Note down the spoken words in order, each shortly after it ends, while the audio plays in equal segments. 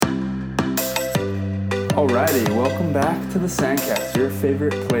Alrighty, welcome back to the Sandcast, your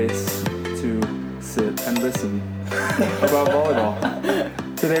favorite place to sit and listen about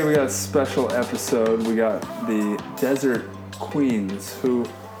volleyball. Today we got a special episode. We got the Desert Queens, who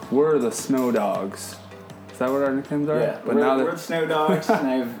were the Snow Dogs. Is that what our nicknames are? Yeah, but we're the Snow Dogs,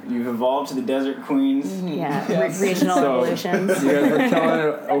 and you've evolved to the Desert Queens. Yeah, regional evolutions. You guys were killing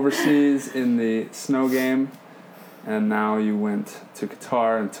it overseas in the snow game, and now you went to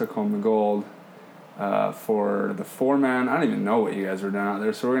Qatar and took home the gold. For the four-man, I don't even know what you guys were doing out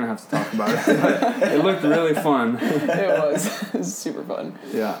there, so we're going to have to talk about it. But it looked really fun. It was super fun.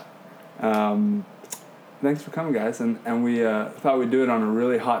 Yeah. Thanks for coming, guys. And we thought we'd do it on a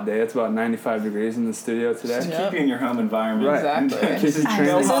really hot day. It's about 95 degrees in the studio today. Just keep you in your home environment. Right. Exactly. Keep you trained.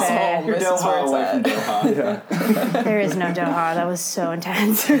 This is home. You're This is where Doha it's away at. from Doha. Yeah. There is no Doha. That was so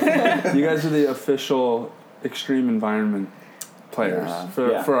intense. You guys are the official extreme environment players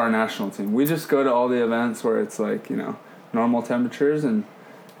for our national team. We just go to all the events where it's like, normal temperatures and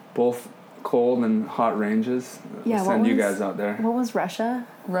both cold and hot ranges. Yeah, Send you guys out there. What was Russia?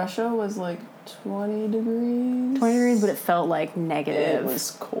 Russia was like 20 degrees. 20 degrees, but it felt like negative. It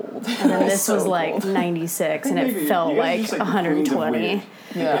was cold. And then this so was like cold. 96, and Maybe it felt you guys are like just, the queens of 120. weird.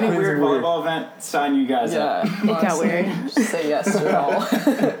 Yeah. Any Queens weird of weird. volleyball event, sign you guys up. Yeah. It got Honestly, weird. Just say yes to it all.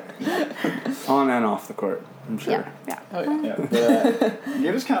 On and off the court, I'm sure. Yeah. Oh, yeah. Yeah, but,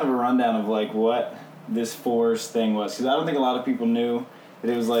 give us kind of a rundown of like what this fours thing was, because I don't think a lot of people knew that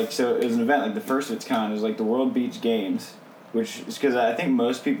it was like, so it was an event like the first of its kind. It was like the World Beach Games, which is because I think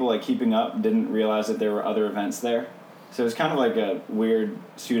most people like keeping up didn't realize that there were other events there. So it was kind of like a weird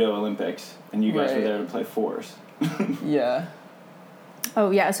pseudo Olympics, and you guys were there to play fours. Yeah. Oh,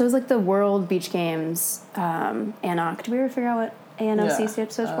 yeah. So it was like the World Beach Games, ANOC. Did we ever figure out what ANOC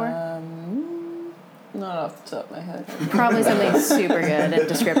stands for? Not off the top of my head. Probably something super good and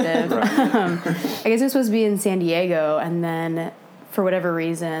descriptive. Right. I guess it was supposed to be in San Diego, and then for whatever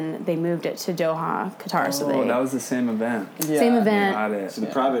reason, they moved it to Doha, Qatar. So Oh, that was the same event. Yeah. same event. Got it. So the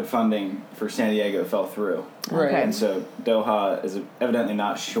private funding for San Diego fell through. Right. Okay. And so Doha is evidently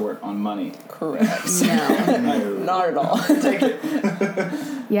not short on money. Correct. No. Not at all. Take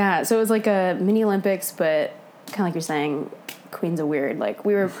it. Yeah, so it was like a mini Olympics, but kind of like you're saying, Queens of Weird. Like,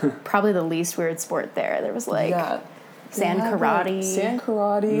 we were probably the least weird sport there. There was like Yeah. sand They had, karate. like, sand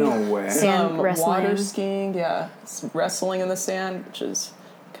karate. No way. Sand wrestling. Water skiing. Yeah. Wrestling in the sand, which is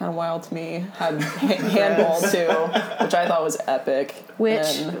kind of wild to me. Had handball too, which I thought was epic.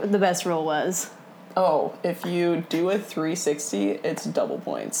 Which And, the best rule was. if you do a 360, it's double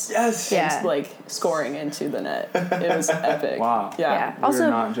points. Yes. Yeah. It's like scoring into the net. It was epic. Wow. Yeah. You're Also,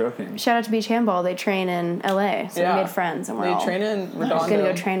 not joking. shout out to Beach Handball. They train in LA, so Yeah. we made friends, and we're They all train in Redondo. gonna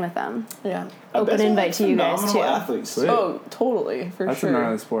go train with them. Yeah. I bet Open they're, invite like, to you guys phenomenal too. athletes. Sweet. Oh, totally, for That's sure. a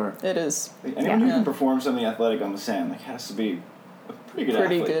gnarly sport. It is Anyone who Yeah. can perform something athletic on the sand has to be a pretty good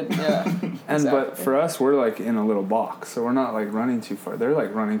pretty athlete. good. Yeah. And but Exactly. for us, we're like in a little box, so we're not like running too far. They're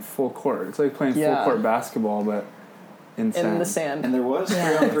like running full court. It's like playing full Yeah. court basketball, but in sand. In the sand. And there was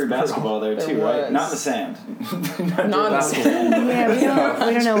Yeah. 3-on-3 basketball there There too, right? was. Not in the sand. Not in the sand. Yeah,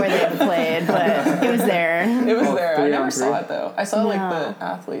 we don't know where they played, but it was there. It was Oh, there. I 3 never on saw 3? it though. I saw like No. the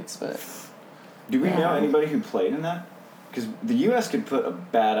athletes, but Do we know Yeah. anybody who played in that? Because the U.S. could put a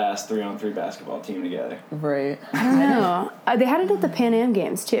badass 3-on-3 basketball team together. right. I don't know. They had it at the Pan Am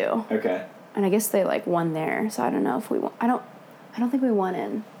Games too, Okay. and I guess they like won there. So I don't know if we won. I don't think we won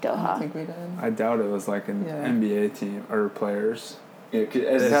in I don't Doha. think we did. I doubt it was like an Yeah. NBA team or players. Yeah, 'cause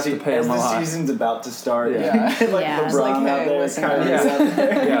as They'd the, have to pay as them a the lot. season's about to start, Yeah. like Yeah. LeBron It's like, out hey, there, listen, Kyrie's yeah. out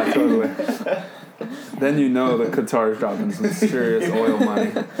there. Yeah, totally. Then you know that Qatar's dropping some serious oil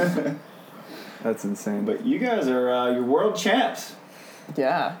money. That's insane. But you guys are your world champs.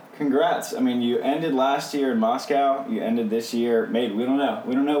 Yeah. Congrats. I mean, you ended last year in Moscow. You ended this year. Maybe. We don't know.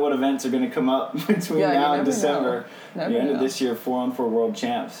 We don't know what events are going to come up between Yeah, you now and never December. know. Never You ended know. this year 4-on-4 world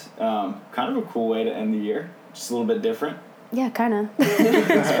champs. Kind of a cool way to end the year. Just a little bit different. Yeah, kind of.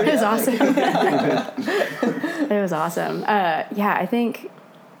 It was awesome. It was awesome. Yeah, I think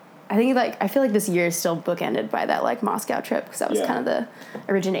like I feel like this year is still bookended by that like Moscow trip, because that was Yeah. kind of the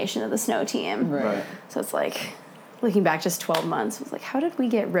origination of the snow team. Right. So it's like looking back just 12 months, it was like, how did we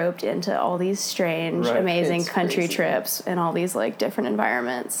get roped into all these strange, Right. amazing It's country crazy. trips and all these like different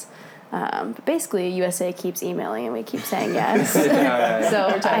environments? But basically, USA keeps emailing and we keep saying yes. yeah. So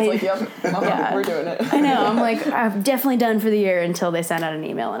Every time it's like, yep, Yeah. we're doing it. I know. I'm like, I'm definitely done for the year, until they send out an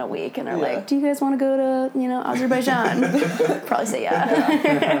email in a week and are Yeah. like, do you guys want to go to, Azerbaijan? Probably say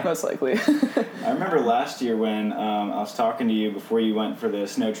yeah. Most likely. I remember last year when I was talking to you before you went for the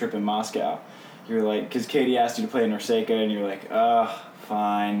snow trip in Moscow. You were like, because Katie asked you to play in Orseka, and you were like,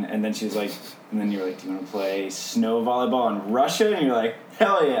 fine. And then she's like, and then you're like, do you want to play snow volleyball in Russia? And you're like,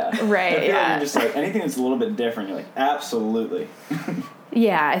 hell yeah. Right, I feel yeah. like you're just like, anything that's a little bit different, you're like, absolutely.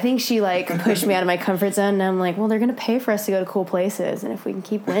 Yeah, I think she like pushed me out of my comfort zone, and I'm like, well, they're gonna pay for us to go to cool places, and if we can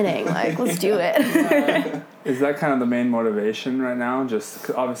keep winning, like, let's do it. Is that kind of the main motivation right now? Just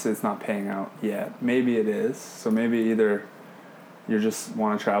 'cause obviously it's not paying out yet. Maybe it is. So maybe either you just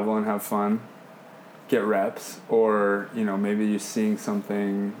want to travel and have fun, get reps, or maybe you're seeing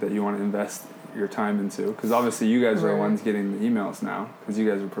something that you want to invest your time into. Because obviously you guys are the ones getting the emails now because you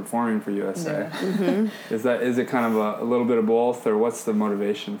guys are performing for USA. Yeah. Mm-hmm. Is it kind of a little bit of both, or what's the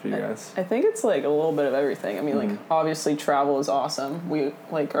motivation for you guys? I think it's like a little bit of everything. I mean, like obviously travel is awesome. We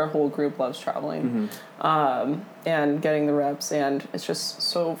like our whole group loves traveling, and getting the reps, and it's just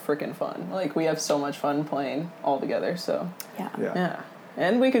so freaking fun. Like we have so much fun playing all together. So yeah.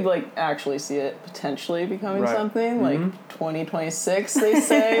 And we could like actually see it potentially becoming something like 2026. They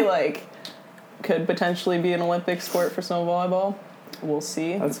say like could potentially be an Olympic sport for snow volleyball. We'll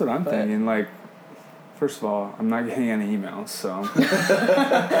see. That's what I'm thinking. Like, first of all, I'm not getting any emails, so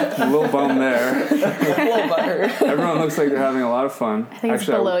I'm a little bummed there. A little butthurt. Everyone looks like they're having a lot of fun. I think it's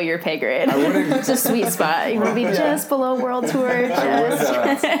below your pay grade. I wouldn't. It's a sweet spot. You want to be just below World Tour.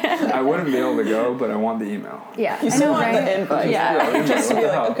 I wouldn't be able to go, but I want the email. Yeah, You I still know, want right? the invite. Yeah. Just to be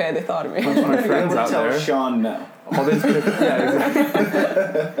What the like, hell? okay, they thought of me. Bunch of my friends out Tell there. Sean no. All these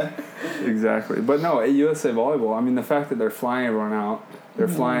exactly. But no, at USA Volleyball, I mean, the fact that they're flying everyone out, they're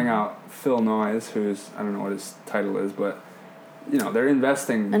flying out Phil Noyes, who's, I don't know what his title is, but, they're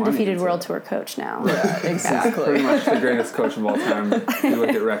investing money Undefeated into World it. Tour coach now. Yeah, Pretty exactly. much the greatest coach of all time if you look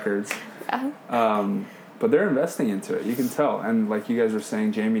at records. But they're investing into it. You can tell. And like you guys were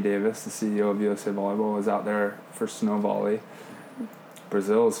saying, Jamie Davis, the CEO of USA Volleyball, was out there for snow volley.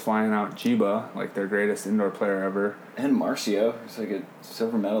 Brazil is flying out Giba, like their greatest indoor player ever. And Marcio, who's like a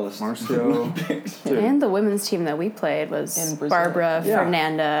silver medalist. Marcio. Dude. And the women's team that we played was In Brazil. Barbara, Yeah.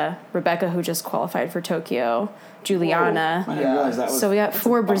 Fernanda, Rebecca, who just qualified for Tokyo, Juliana. I didn't realize that was. So we got that's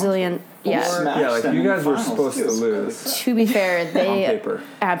four a Brazilian. Yeah. Smashed Yeah, like them you in guys were finals, supposed too. to lose. To be fair, On they paper.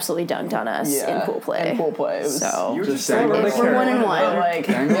 absolutely dunked on us Yeah. in pool play. In pool play. It was, So You were just Dangle saying, the like, we're carrot. 1-1. But like,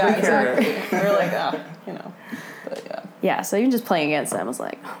 Dangle yeah, the carrot. exactly. We were like, but yeah. Yeah, so even just playing against them was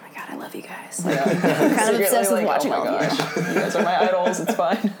like, oh my god, I love you guys. Yeah. I'm kind of obsessed with Like, watching oh all my of you. gosh, you guys are my idols. It's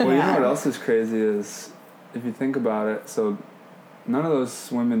fine. Well, you know Yeah. what else is crazy is, if you think about it, so none of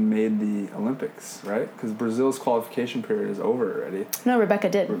those women made the Olympics, right? Because Brazil's qualification period is over already. No, Rebecca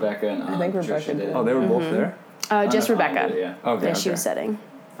did. Rebecca and I think Rebecca Trisha did. Oh, they were both there? Just Anna Rebecca. did it, yeah. Okay. Yeah, she was setting.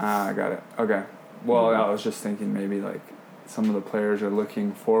 Ah, I got it. Okay. Well, I was just thinking maybe like some of the players are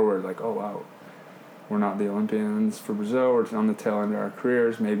looking forward, like, oh wow, we're not the Olympians for Brazil. We're on the tail end of our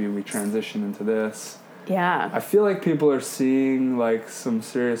careers. Maybe we transition into this. Yeah. I feel like people are seeing like some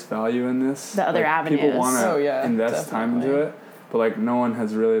serious value in this. The other like, People avenues. want to Oh, yeah, invest time into definitely. it, but like no one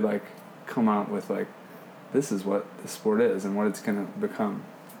has really like come out with like, this is what the sport is and what it's gonna become,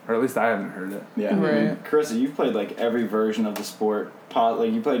 or at least I haven't heard it. Yeah. Right. Karissa, you've played like every version of the sport.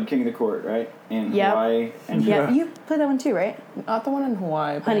 Like you played King of the Court, right? In Yep. Hawaii. And Yeah, you played that one too, right? Not the one in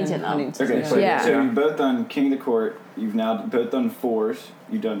Hawaii. But Huntington, in though. Huntington. Okay, so, Yeah. so you've both done King of the Court. You've now both done fours.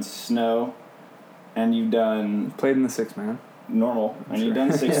 You've done snow, and you've done Played in the 6-man. normal, and you've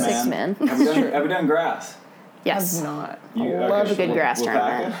done six man. 6 man. Have we done grass? Yes. I've not. I love a good grass we'll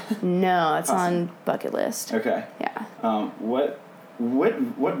tournament. No, it's Awesome. on bucket list. Okay. Yeah. What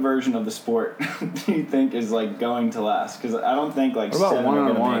version of the sport do you think is like going to last? Because I don't think like What about 7 are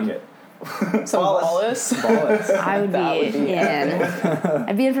going to one-on-one? make it. Some Wallace. Wallace. I would That be, would be in.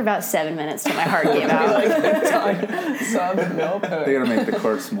 I'd be in for about 7 minutes till my heart gave Be out. like, sub, nope. They gotta make the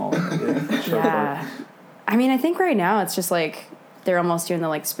court smaller. Maybe. Short Yeah. I mean, I think right now it's just like they're almost doing the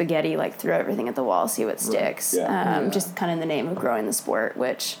like spaghetti, like throw everything at the wall, see what sticks. Yeah. Just kind of in the name of growing the sport,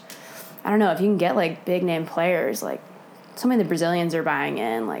 which I don't know if you can get like big name players, like some of the Brazilians are buying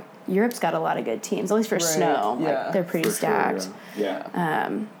in. Like Europe's got a lot of good teams, at least for Right. snow. Yeah. Like they're pretty For sure, stacked. Yeah.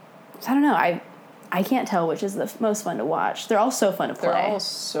 So I don't know. I can't tell which is the most fun to watch. They're all so fun to play. They're all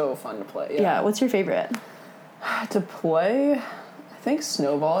so fun to play. yeah. What's your favorite? To play, I think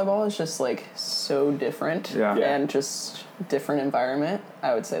snow volleyball is just like so different. Yeah. Yeah. And just different environment.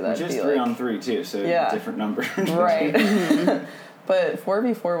 I would say that'd Just be 3-on-3 too, so Yeah. different numbers. right. But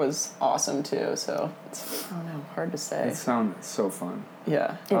 4v4 was awesome too. So it's, I don't know, hard to say. It sounds so fun.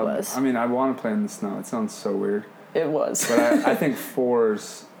 Yeah, It was. I mean, I want to play in the snow. It sounds so weird. it was. But I think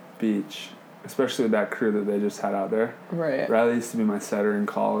fours beach especially with that crew that they just had out there. Right. Riley used to be my setter in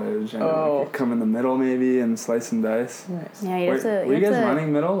college, and Oh. like, come in the middle maybe and slice and dice. Nice. Yeah, you have to. Were you guys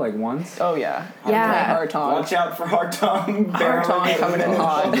running middle like once? Oh, yeah. Yeah. Hard tongue. Watch out for hard tongue. Hard tongue coming in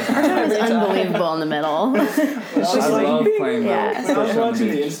hot. It was unbelievable in the middle. I love playing middle. Yeah. When I was especially on watching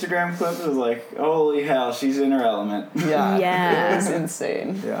the beach. Instagram clip, it was like, holy hell, she's in her element. Yeah. Yeah. It was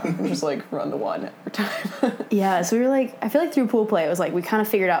insane. Yeah. Just like run the one every time. Yeah, so we were like, I feel like through pool play, it was like we kind of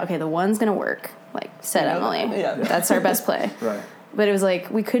figured out, okay, the one's gonna work. Like, set Emily. Yeah. That's our best play. Right. But it was like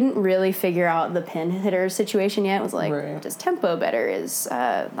we couldn't really figure out the pin hitter situation yet. It was like, Right. is tempo better? Is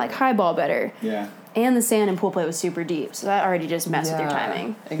like high ball better? Yeah. And the sand in pool play was super deep, so that already just messed with your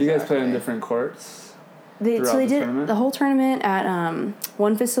timing. You guys played in different courts? So throughout they the did tournament? the whole tournament at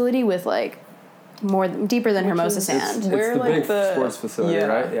one facility with like more deeper than Which Hermosa is- sand. It's Where, the like, big the- sports facility, yeah.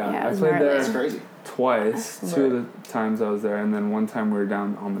 right? Yeah. Yeah, it I was played gnarly. there That's crazy. twice. Two of the times I was there, and then one time we were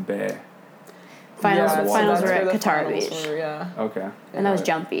down on the bay. Finals Yeah, finals that's were where at the Qatar finals Beach, were, yeah. Okay. and that was Right.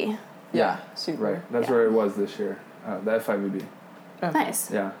 jumpy. Yeah. Super. Right. That's Yeah. where it was this year. The FIVB. Okay.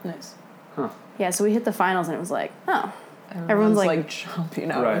 Nice. Yeah. Nice. Yeah, so we hit the finals, and it was like, oh, Everyone's like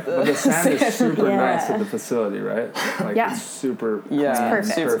jumping out Right. of the But the sand is super Yeah. nice at the facility, right? Like Yeah. it's super yeah, clean,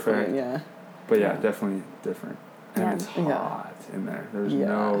 perfect. super perfect. clean, yeah. But yeah, definitely different. And Yeah. it's Yeah. hot in there. There's Yeah.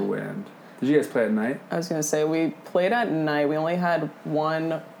 no wind. Did you guys play at night? I was gonna say we played at night. We only had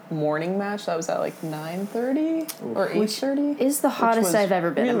one morning match that was at like 9:30 or 8:30. is the hottest I've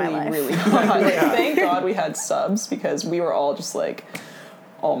ever been in my life. Really hot. Like, thank God we had subs because we were all just like,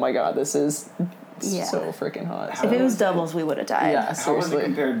 oh my God, this is Yeah. so freaking hot. If it was doubles, we would have died. Yeah, How was it seriously.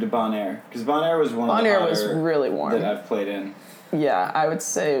 compared to Bon Air? Because Bon Air was one of the Bonaire hotter was really warm. that I've played in. Yeah, I would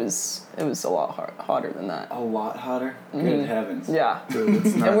say it was a lot hotter than that. A lot hotter? Good heavens. Yeah. Dude,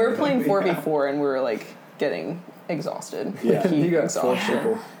 it's not. And we were playing 4v4 and we were like getting exhausted. Yeah. Like, heat You got full exhaustion.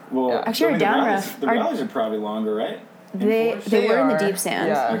 triple. Well, Yeah. Actually, I mean, our down the ref- rallies, the our- rallies are probably longer, right? They were in the deep sand.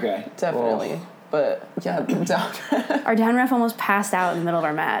 Yeah, Okay. definitely. But yeah, down. Our down ref almost passed out in the middle of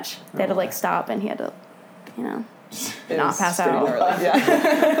our match. They had to like stop, and he had to, you know, It Not was pass pretty out. gnarly.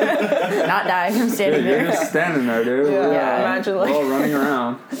 Yeah. not die from standing Dude, you're there. just standing there, dude. Yeah, We're, imagine, like- we're all running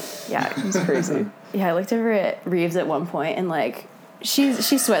around. Yeah, It's crazy. yeah. I looked over at Reeves at one point, and like she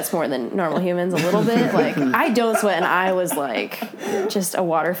sweats more than normal humans a little bit. Like I don't sweat, and I was like just a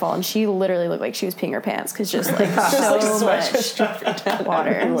waterfall, and she literally looked like she was peeing her pants because just like so much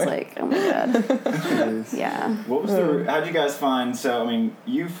water. I was like, oh my God. Jeez. Yeah. What was the? How'd you guys find? So I mean,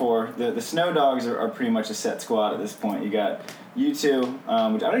 you four, the Snow Dogs are pretty much a set squad at this point. You got you two, which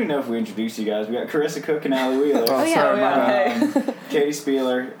I don't even know if we introduced you guys. We got Karissa Cook and Allie Wheeler. Oh, yeah. sorry, my Yeah. bad. Katie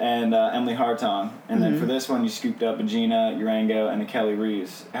Spieler and Emily Hartong. And then for this one, you scooped up a Gina Urango and a Kelly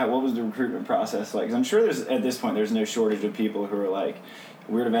Reeves. What was the recruitment process like? 'Cause I'm sure at this point there's no shortage of people who are like,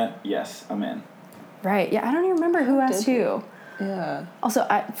 weird event, yes, I'm in. Right. Yeah. I don't even remember who asked did we? who. Yeah. Also,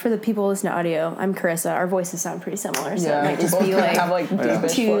 for the people listening to audio, I'm Carissa. Our voices sound pretty similar, so it might we just both be kinda like have like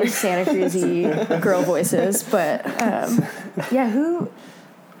deepish two voice. Santa Cruz-y girl voices. But yeah, who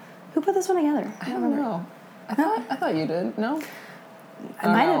put this one together? I don't know. I thought you did. No. It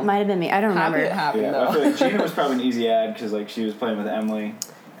might have been me. I don't Happy remember. it happened Yeah, I though. feel like Gina was probably an easy ad because like she was playing with Emily.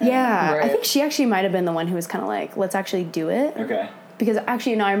 Yeah, I Right. think she actually might have been the one who was kind of like, let's actually do it. Okay. Because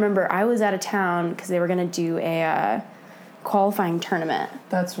actually, no, I remember I was out of town because they were going to do a qualifying tournament.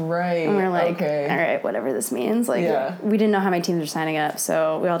 That's right. And we were like, okay. all right, whatever this means. Like, Yeah. we didn't know how many teams were signing up,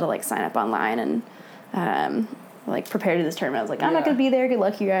 so we all had to like sign up online and like prepare to this tournament. I was like, I'm not Yeah. going to be there. Good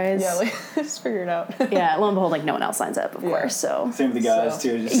luck, you guys. Yeah, like just figure it out. Yeah, lo and behold, like no one else signs up, of Yeah. course. So Same with the guys So-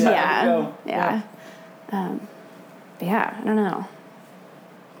 too. Just yeah, go. yeah. But yeah, I don't know.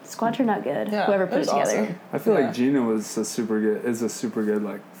 Squad turned out good. Yeah, Whoever it put it was together. awesome. I feel Yeah. like Gina is a super good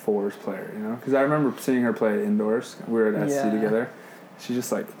like fours player, you know? Because I remember seeing her play indoors. We were at SC Yeah. together. She's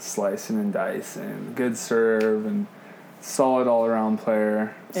just like slicing and dicing, good serve and solid all around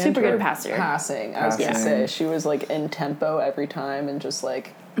player. Super good Like, passer. Passing. I was gonna Passing. say she was like in tempo every time and just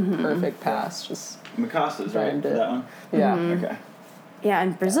like perfect pass. Just Macasta's right Timed for it. that one. yeah. Okay. Yeah,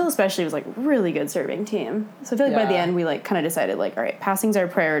 and Brazil especially was like really good serving team. So I feel like by the Yeah. end we like kind of decided like, all right, passing's our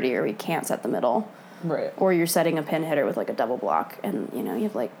priority, or we can't set the middle, Right. or you're setting a pin hitter with like a double block, and you know you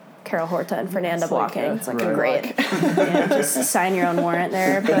have like Carol Horta and Fernanda It's like blocking. a- It's like Right. great. Just sign your own warrant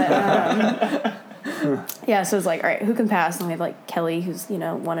there. But yeah, so it's like, all right, who can pass? And we have like Kelly, who's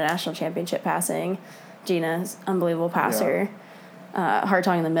won a national championship passing. Gina's unbelievable passer.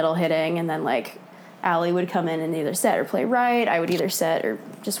 Hartong in the middle hitting, and then like Allie would come in and either set or play right. I would either set or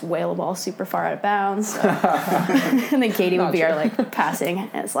just whale a ball super far out of bounds. So. And then Katie would be our like passing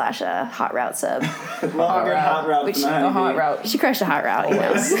and / hot route sub. Longer hot route. Which- than A hot route. She crushed a hot route. You know?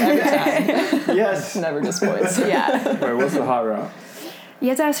 Always. Every time. Yes. Never disappoints. Yeah. Wait, what's the hot route? You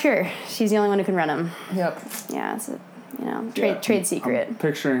have to ask her. She's the only one who can run them. Yep. Yeah, it's a Yeah. trade secret. I'm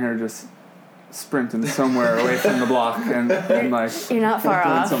picturing her just sprinting somewhere away from the block and like You're not far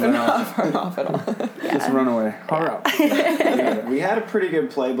doing off. something Not else. far off at all. Just run away. Hot route. Yeah, we had a pretty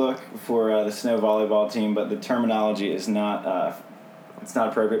good playbook for the snow volleyball team, but the terminology is not. It's not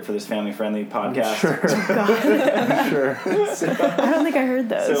appropriate for this family-friendly podcast. Sure. I don't think I heard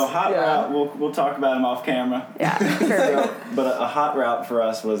those. So a hot route, we'll talk about them off camera. Yeah, perfect. So, but a hot route for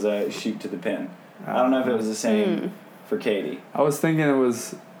us was a shoot to the pin. I don't know if it was the same for Katie. I was thinking it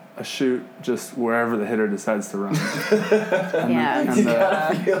was a shoot just wherever the hitter decides to run. Yeah.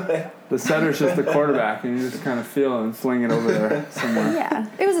 And the setter's just the quarterback, and you just kind of feel it and fling it over there somewhere. Yeah,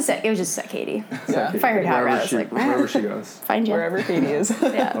 it was just a set Katie. Yeah. If I heard hot Wherever route, I was she- like, wherever she goes. find you. Wherever Katie is.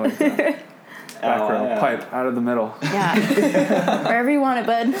 I Yeah, like that. Back row, yeah. pipe out of the middle. yeah. Wherever you want it,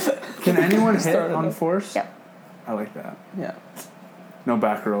 bud. Can anyone hit Start it on up. force? Yep. I like that. Yeah. No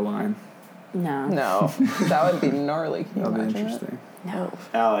back row line. No. No. That would be gnarly. Can you That'll be imagine interesting. No.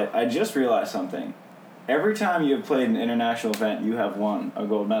 Allie, I just realized something. Every time you have played an international event, you have won a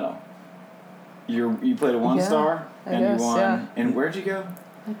gold medal. You played a one-star, I and guess, you won. yeah. And where'd you go?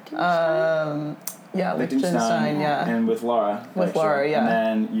 Yeah, Liechtenstein, yeah. And with Laura. With Lakeshore. Laura, yeah.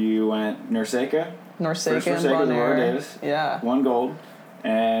 And then you went Norseka. First Norseka and Norseka, the Laura Bonaire. Davis. Yeah. One gold.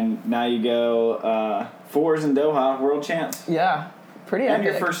 And now you go fours in Doha, world champs. Yeah. Pretty And epic.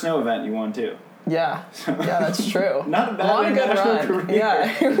 your first snow event you won too. Yeah. Yeah, that's true. Not a bad On a good international run. career. Yeah,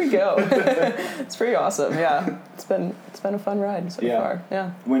 here we go. It's pretty awesome. Yeah. It's been a fun ride so far.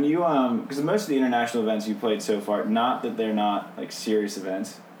 Yeah. When you because most of the international events you played so far, not that they're not like serious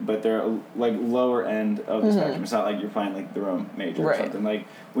events, but they're like lower end of the spectrum. It's not like you're playing like the Rome Major or Right. something. Like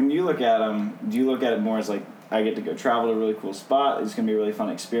when you look at them, do you look at it more as like I get to go travel to a really cool spot? It's gonna be a really fun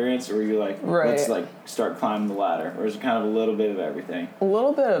experience, or are you like let's like start climbing the ladder, or is it kind of a little bit of everything? A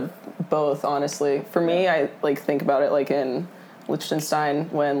little bit of both, honestly. For me, I like think about it like in Liechtenstein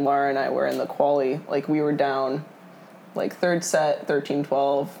when Laura and I were in the quali, like we were down like third set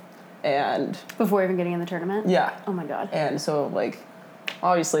 13-12 and Before even getting in the tournament? yeah. Oh my god. And so like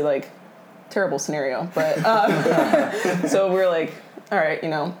obviously like terrible scenario, but so we're like, all right, you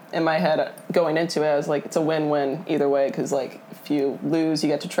know, in my head going into it, I was like, it's a win-win either way because like if you lose, you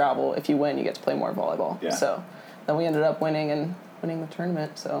get to travel. If you win, you get to play more volleyball. Yeah. So then we ended up winning the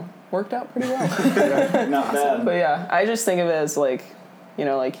tournament, so worked out pretty well. Not bad. But yeah, I just think of it as like, you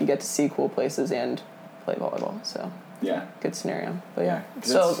know, like you get to see cool places and play volleyball. So Yeah. good scenario. But yeah, 'Cause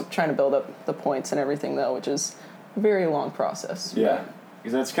still that's- trying to build up the points and everything though, which is a very long process. Yeah.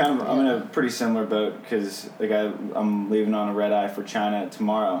 Because that's kind of, I'm in a pretty similar boat because like I'm leaving on a red eye for China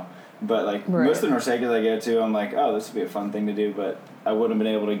tomorrow. But like Right. most of the Norsekas I go to, I'm like, oh, this would be a fun thing to do. But I wouldn't have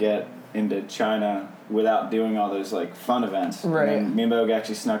been able to get into China without doing all those like fun events. Right. I mean, me and Bogue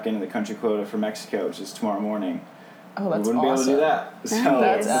actually snuck into the country quota for Mexico, which is tomorrow morning. Oh, that's we wouldn't awesome. be able to do that. So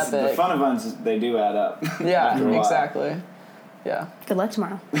That's the epic. fun events, they do add up. Yeah, after a while. exactly. Yeah. Good luck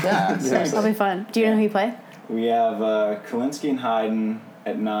tomorrow. Yeah. That'll be fun. Do you know who you play? We have Kalinsky and Hayden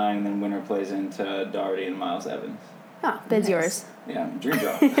at 9, and then winner plays into Doherty and Miles Evans. Oh, bid's Nice. yours. Yeah, dream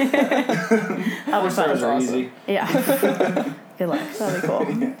job. That'll be Stars fun. are awesome. easy. Yeah. Good luck. That'll be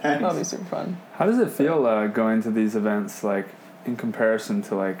cool. That'll be super fun. How does it feel going to these events, like in comparison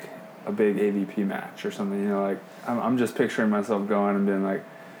to like a big AVP match or something? You know, like I'm just picturing myself going and being like,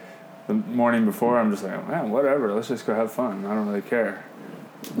 the morning before, I'm just like, man, whatever, let's just go have fun. I don't really care.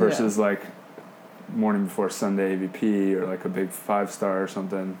 Versus like morning before Sunday AVP or like a big 5-star or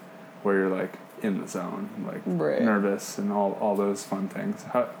something, where you're like in the zone, like Right. nervous and all those fun things.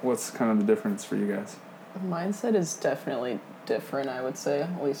 What's kind of the difference for you guys? Mindset is definitely different, I would say,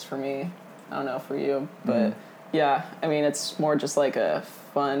 at least for me. I don't know for you, but yeah, I mean, it's more just like a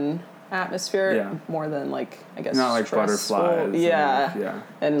fun atmosphere more than like, I guess, not like stressful. butterflies. Yeah.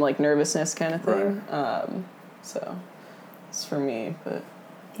 And like nervousness kind of thing. Right. So it's for me, but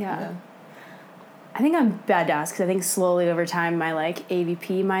Yeah. I think I'm bad to ask because I think slowly over time my like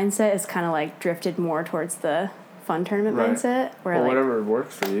AVP mindset is kind of like drifted more towards the fun tournament mindset. Where well, like, whatever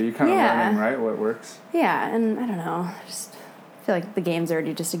works for you. You kind of learning, right? What works. Yeah, and I don't know. I just feel like the game's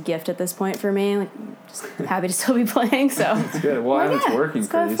already just a gift at this point for me. Like, just happy to still be playing. So It's good. Well, and it's working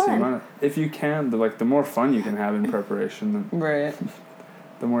let's for go you. So have you fun. wanna, if you can, the more fun you can have in preparation, right.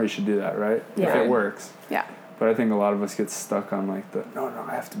 the more you should do that, right? Yeah. If it works. Yeah. But I think a lot of us get stuck on like no,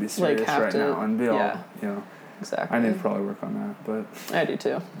 I have to be serious now and be all, Exactly. I need to probably work on that, but I do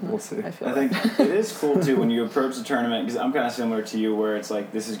too. We'll see. I think it is cool too when you approach the tournament, because I'm kind of similar to you where it's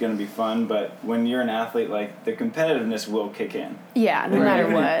like this is going to be fun, but when you're an athlete, like the competitiveness will kick in. Yeah, no matter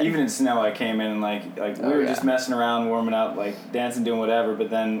what. Even in snow, I came in and like we were just messing around, warming up, like dancing, doing whatever.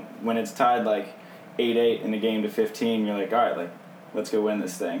 But then when it's tied like 8-8 in the game to 15, you're like, all right, like let's go win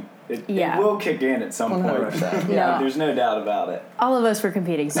this thing. It will kick in at some point. There's no doubt about it. All of us were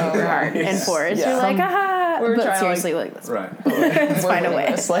competing super hard in fours. You're like, we're but trying seriously, let's find a way.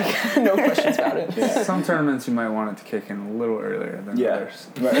 It's like no questions about it. Yeah. Some tournaments you might want it to kick in a little earlier than others.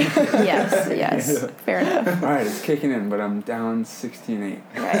 Right. Yes. Fair enough. All right, it's kicking in, but I'm down 16-8.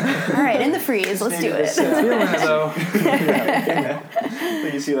 Right. All right, in the freeze, let's do it. Feeling it though.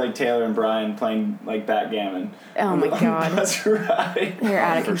 You see like Taylor and Brian playing like backgammon. Oh my god. That's right. They're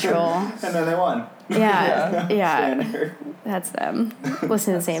out of control. And then they won. Yeah. That's them.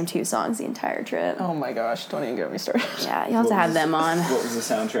 Listen to the same 2 songs the entire trip. Oh my gosh, don't even get me started. Yeah, you'll have to have them on. What was the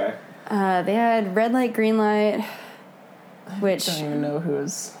soundtrack? They had Red Light, Green Light, which I don't even know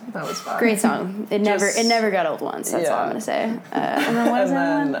that was bad. great song. It never got old once. That's all I'm gonna say. And then what was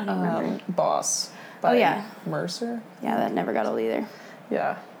that one? I don't remember. Boss. By Mercer. Yeah, that never got old either.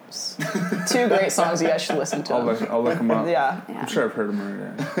 Yeah. 2 great songs. You guys should listen to. I'll look them up. Yeah. I'm sure I've heard them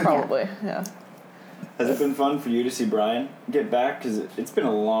already. Probably. Yeah. Has it been fun for you to see Brian get back? Because it's been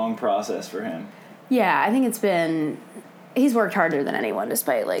a long process for him. Yeah, I think he's worked harder than anyone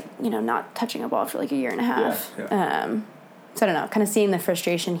despite not touching a ball for like a year and a half. Yeah. So I don't know, kind of seeing the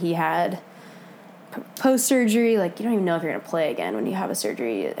frustration he had post-surgery, like you don't even know if you're going to play again when you have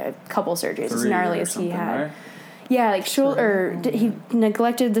a couple surgeries, as gnarly as he had. Right? Yeah, like he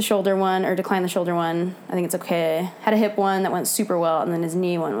neglected the shoulder one or declined the shoulder one. I think it's okay. Had a hip one that went super well, and then his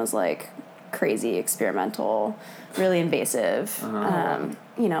knee one was like crazy experimental, really invasive,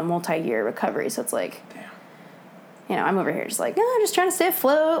 multi-year recovery. So it's like, I'm over here just like, just trying to stay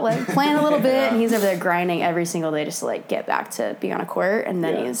afloat, like playing a little bit. And he's over there grinding every single day just to like get back to being on a court. And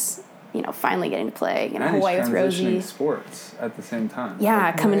then he's, finally getting to play, Hawaii with Rosie. Sports at the same time.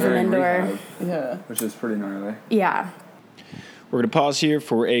 Yeah, coming from indoor. Which is pretty gnarly. Yeah. We're going to pause here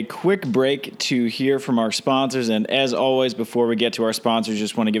for a quick break to hear from our sponsors. And as always, before we get to our sponsors,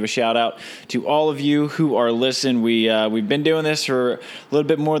 just want to give a shout out to all of you who are listening. We've been doing this for a little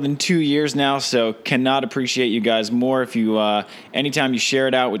bit more than 2 years now, so cannot appreciate you guys more. If you, anytime you share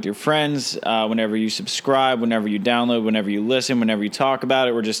it out with your friends, whenever you subscribe, whenever you download, whenever you listen, whenever you talk about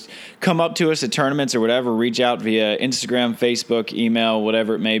it, or just come up to us at tournaments or whatever, reach out via Instagram, Facebook, email,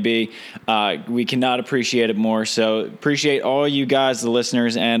 whatever it may be. We cannot appreciate it more. So appreciate all you guys, the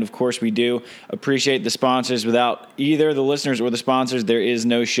listeners, and of course we do appreciate the sponsors. Without either the listeners or the sponsors, there is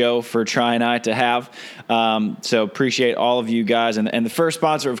no show for Tri and I to have. So appreciate all of you guys. And the first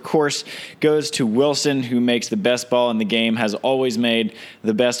sponsor, of course, goes to Wilson, who makes the best ball in the game, has always made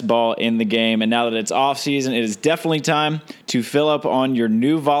the best ball in the game. And now that it's off season, it is definitely time to fill up on your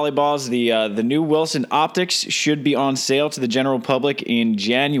new volleyballs. The new Wilson optics should be on sale to the general public in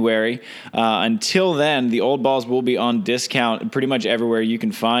January. Until then, the old balls will be on discount pretty much everywhere you can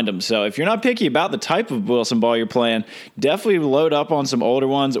find them. So if you're not picky about the type of Wilson ball you're playing, definitely load up on some older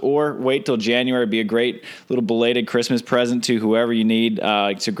ones or wait till January. It'd be a great little belated Christmas present to whoever you need.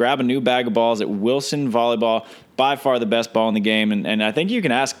 So grab a new bag of balls at Wilson Volleyball. By far the best ball in the game, and I think you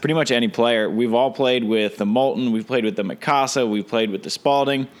can ask pretty much any player. We've all played with the Moulton, we've played with the Mikasa, we've played with the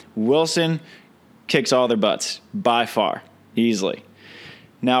Spalding. Wilson kicks all their butts, by far, easily.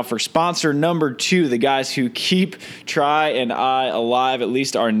 Now for sponsor number 2, the guys who keep Tri and I alive, at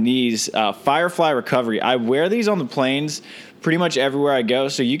least our knees, Firefly Recovery. I wear these on the planes pretty much everywhere I go,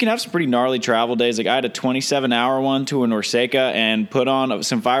 so you can have some pretty gnarly travel days. Like I had a 27-hour one to a Norseka and put on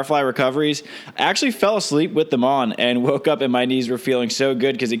some Firefly Recoveries. I actually fell asleep with them on and woke up and my knees were feeling so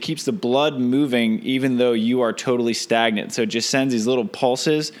good because it keeps the blood moving even though you are totally stagnant. So it just sends these little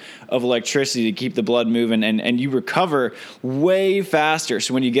pulses of electricity to keep the blood moving, and you recover way faster.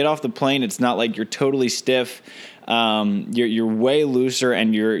 So when you get off the plane, it's not like you're totally stiff. You're way looser,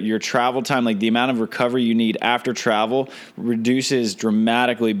 and your travel time, like the amount of recovery you need after travel, reduces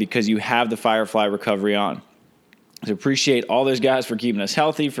dramatically because you have the Firefly Recovery on. So appreciate all those guys for keeping us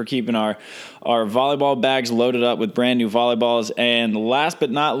healthy, for keeping our volleyball bags loaded up with brand new volleyballs. And last but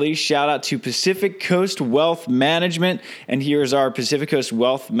not least, shout out to Pacific Coast Wealth Management. And here's our Pacific Coast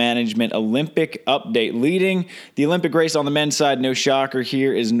Wealth Management Olympic update. Leading the Olympic race on the men's side, no shocker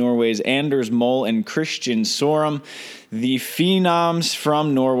here, is Norway's Anders Mol and Christian Sorum, the phenoms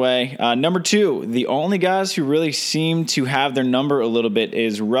from Norway. Number 2, the only guys who really seem to have their number a little bit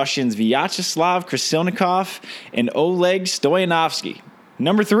is Russians Vyacheslav Krasilnikov and Oleg Stoyanovsky.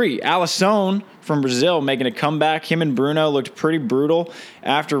 Number 3, Alisson from Brazil making a comeback. Him and Bruno looked pretty brutal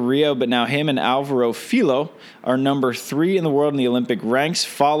after Rio, but now him and Alvaro Filo are number 3 in the world in the Olympic ranks,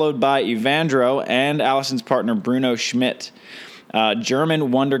 followed by Evandro and Alisson's partner Bruno Schmidt.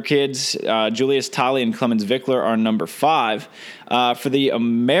 German wonder kids, Julius Tali and Clemens Wickler are number 5. For the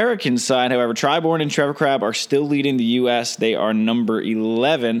American side, however, Triborn and Trevor Crabb are still leading the U.S. They are number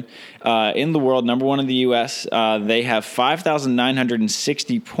 11 in the world, number 1 in the U.S. They have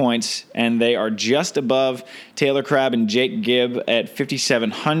 5,960 points, and they are just above Taylor Crabb and Jake Gibb at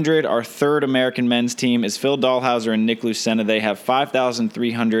 5,700. Our third American men's team is Phil Dahlhauser and Nick Lucena. They have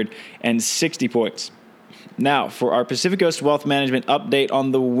 5,360 points. Now, for our Pacific Coast Wealth Management update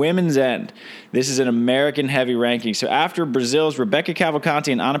on the women's end, this is an American-heavy ranking. So after Brazil's Rebecca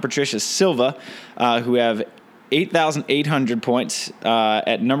Cavalcanti and Ana Patricia Silva, who have 8,800 points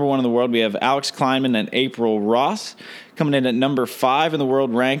at number 1 in the world, we have Alex Kleinman and April Ross. Coming in at number 5 in the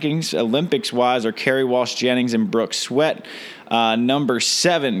world rankings, Olympics-wise, are Carrie Walsh-Jennings and Brooke Sweat. Number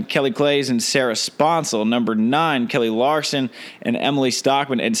 7, Kelly Clays and Sarah Sponsel. Number 9, Kelly Larson and Emily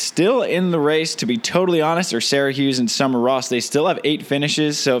Stockman. And still in the race, to be totally honest, are Sarah Hughes and Summer Ross. They still have 8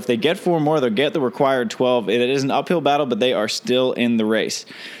 finishes, so if they get 4 more, they'll get the required 12. It is an uphill battle, but they are still in the race.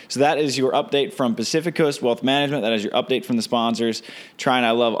 So that is your update from Pacific Coast Wealth Management. That is your update from the sponsors. Trying,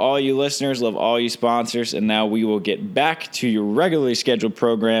 I love all you listeners, love all you sponsors, and now we will get back to your regularly scheduled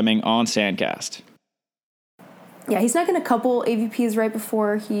programming on Sandcast. Yeah, he snuck in a couple AVPs right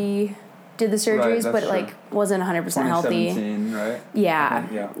before he did the surgeries, Right, but true. like wasn't 100% healthy. 2017, right?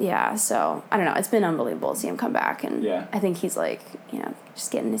 Yeah. So I don't know. It's been unbelievable to see him come back, and Yeah. I think he's like,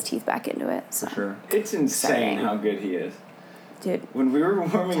 just getting his teeth back into it. So. For sure. It's insane Exciting. how good he is. Dude. When we were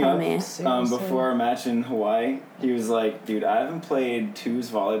warming Tell up me. before our match in Hawaii, he was like, dude, I haven't played twos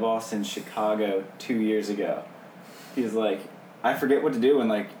volleyball since Chicago 2 years ago. He's like, I forget what to do when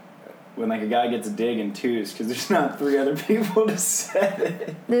a guy gets a dig in twos because there's not 3 other people to set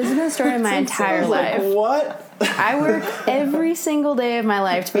it. This has been a story of my entire life. Like, what? I work every single day of my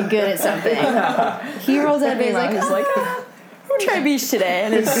life to be good at something. He rolls out of bed, he's like, we'll try beach today,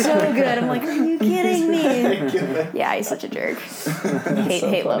 and it's so good. I'm like, are you kidding me? Yeah, he's such a jerk.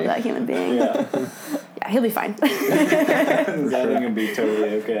 Hate love that human being. Yeah. Yeah, he'll be fine. I think it'll be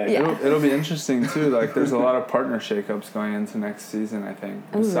totally okay. Yeah. It'll be interesting too. Like, there's a lot of partner shakeups going into next season, I think,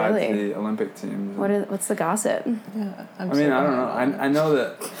 Oh, besides really? the Olympic teams. What's the gossip? Yeah, I mean, I don't know. I know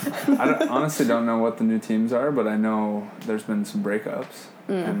that honestly don't know what the new teams are, but I know there's been some breakups,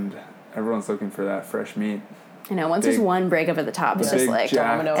 and everyone's looking for that fresh meat. I know, once there's one breakup at the top, it's just big like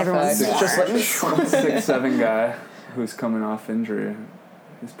jack- domino everyone's effect. just like 6'7" guy who's coming off injury.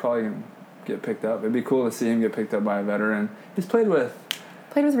 He's probably gonna get picked up. It'd be cool to see him get picked up by a veteran. He's played with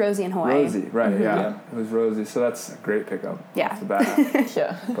Rosie in Hawaii. Rosie, right? Mm-hmm. Yeah, it was Rosie. So that's a great pickup Yeah. off the bat.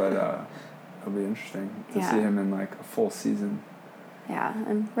 Yeah. But it'll be interesting to Yeah. see him in like a full season. Yeah,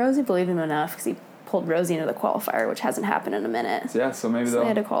 and Rosie believed him enough because he pulled Rosie into the qualifier, which hasn't happened in a minute. So, yeah, so maybe So they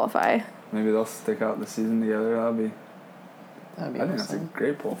had to qualify. they'll stick out the season together. That'd be I think that's a awesome.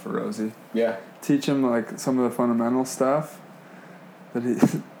 great pull for Rosie. Yeah. Teach him like some of the fundamental stuff.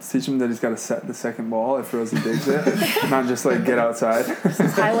 Teach him that he's got to set the second ball if Rosie digs it, not just like get outside.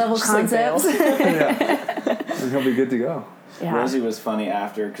 High level Just like concepts. Yeah, and he'll be good to go. Yeah. Rosie was funny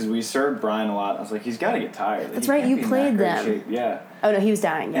after because we served Brian a lot. I was like, he's got to get tired. Like, That's he right, can't you be in played that great them. shape. Yeah. Oh no, he was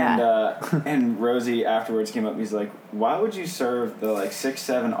dying. Yeah. And Rosie afterwards came up and he's like, why would you serve the like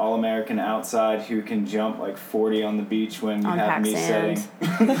 6'7" All-American outside who can jump like 40 on the beach when you On have packed me sand.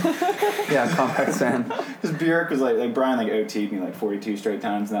 setting? Yeah, compact sand. Because Bjork was like Brian like OT'd me like 42 straight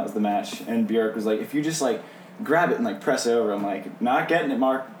times and that was the match. And Bjork was like, if you just like grab it and like press over, I'm like, not getting it,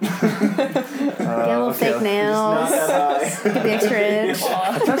 Mark. Get a little fake Just nails. not that high. Get the extra inch.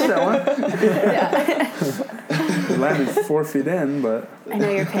 I touched that one. It landed 4 feet in, but I know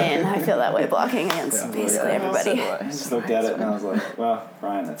your pain. I feel that way blocking against basically everybody. I just looked at it and I was like, well,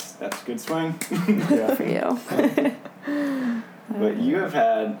 Brian, that's a good swing. yeah. For you. But you have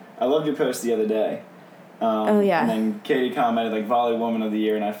had, I loved your post the other day. yeah. And then Katie commented like Volley Woman of the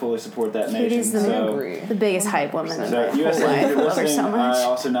Year, and I fully support that Katie's nation. the biggest hype woman in So my whole USA, life. if I you're love her listening, so much. I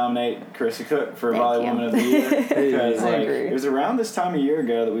also nominate Karissa Cook for Thank Volley you. Woman of the Year because I agree. it was around this time a year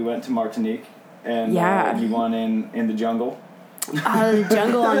ago that we went to Martinique, and Yeah. you won in the jungle. The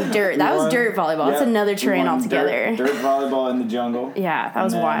jungle on dirt. That was dirt volleyball. That's Yep. another You terrain won altogether. Dirt volleyball in the jungle. Yeah, that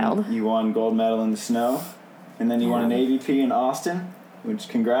was And then wild. You won gold medal in the snow, and then you won an Yeah. AVP in Austin, which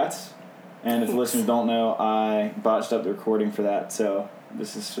congrats. And if the listeners don't know, I botched up the recording for that, so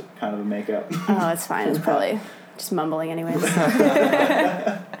this is kind of a makeup. Oh, it's fine. It's probably just mumbling anyways.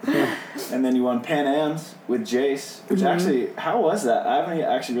 And then you won Pan Am's with Jace, which actually, how was that? I haven't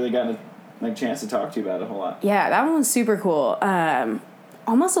actually really gotten a chance to talk to you about it a whole lot. Yeah, that one was super cool.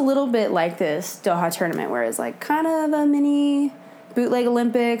 Almost a little bit like this Doha tournament, where it's like kind of a mini bootleg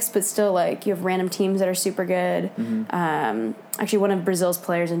Olympics, but still like you have random teams that are super good. Actually, one of Brazil's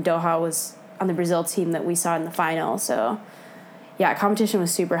players in Doha was on the Brazil team that we saw in the final. So yeah, competition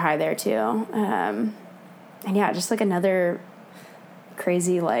was super high there too. And yeah, just like another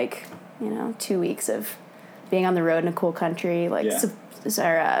crazy 2 weeks of being on the road in a cool country,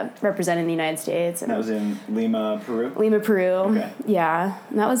 representing the United States. And That was in Lima, Peru? Lima, Peru. Okay. Yeah.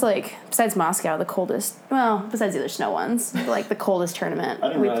 And that was besides Moscow, the coldest, well, besides the other snow ones, the coldest tournament I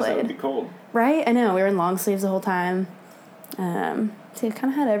didn't we realize that would played. be cold. Right? I know. We were in long sleeves the whole time. So it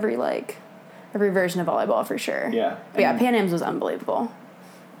kind of had every version of volleyball for sure. Yeah. But yeah, Pan Am's was unbelievable.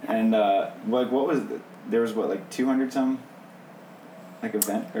 And what was there was 200 some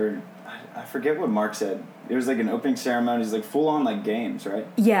event, or I forget what Mark said. It was an opening ceremony. It was full on games, right?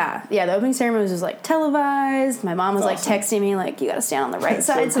 Yeah, the opening ceremony was televised. My mom was Awesome. texting me you got to stand on the right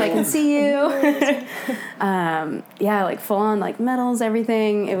side so I can see you. Full on medals,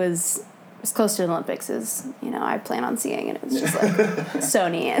 everything. It was as close to the Olympics as I plan on seeing, and it was just so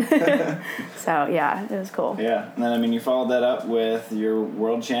neat. So yeah, it was cool. Yeah, and then you followed that up with your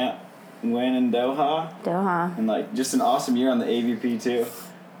world champ win in Doha, and just an awesome year on the AVP too.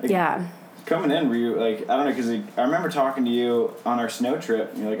 Yeah. Coming in, were you I don't know, because I remember talking to you on our snow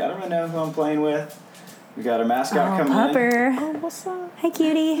trip. And you're I don't really know who I'm playing with. We got our mascot coming in. Pupper. Oh, what's up? Hi,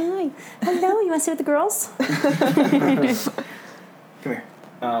 cutie. Hi. Hello. You want to sit with the girls? Come here.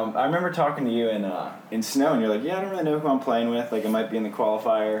 I remember talking to you in snow, and you're yeah, I don't really know who I'm playing with. I might be in the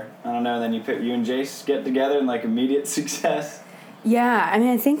qualifier. I don't know. And then you and Jace get together and immediate success. Yeah, I mean,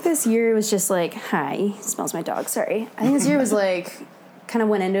 I think this year was just hi, smells my dog, sorry. I think this year was kind of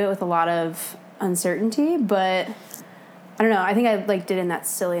went into it with a lot of uncertainty, but I don't know. I think I did in that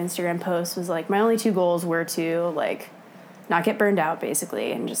silly Instagram post was my only two goals were to not get burned out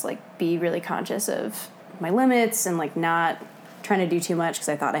basically, and just be really conscious of my limits and not trying to do too much because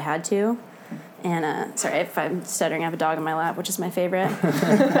I thought I had to. And sorry if I'm stuttering, I have a dog in my lap, which is my favorite.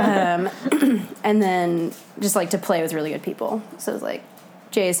 And then just to play with really good people. So it was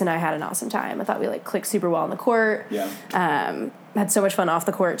Jace and I had an awesome time. I thought we clicked super well on the court. Yeah. Had so much fun off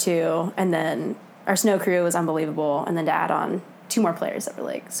the court too. And then our snow crew was unbelievable. And then to add on two more players that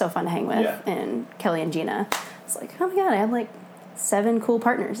were so fun to hang with, and Kelly and Gina. It's oh my god, I had 7 cool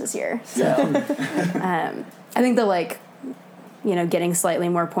partners this year. So I think the getting slightly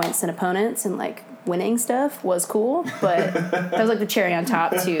more points than opponents and winning stuff was cool, but that was the cherry on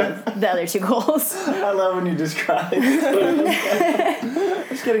top to the other two goals. I love when you describe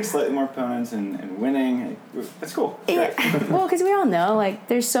just getting slightly more opponents and winning. That's cool. Yeah. Well, because we all know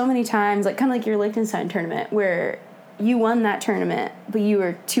there's so many times kind of your Liechtenstein tournament where you won that tournament, but you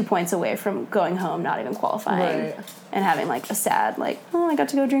were 2 points away from going home, not even qualifying, right, and having a sad I got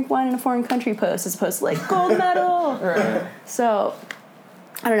to go drink wine in a foreign country post as opposed to gold medal. Right. So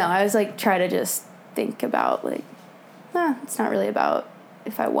I don't know. I was try to just think about it's not really about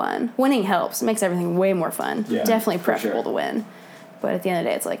if I won. Winning helps. It makes everything way more fun. Yeah, Definitely for preferable sure. to win. But at the end of the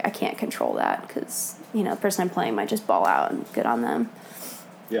day, it's I can't control that because the person I'm playing might just ball out, and good on them.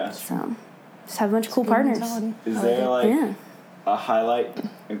 Yeah. So just have a bunch of cool partners. Is there Yeah. a highlight,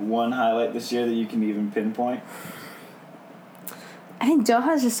 one highlight this year that you can even pinpoint? I think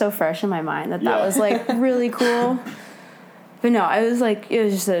Doha is just so fresh in my mind that Yeah. was really cool. But no, it was it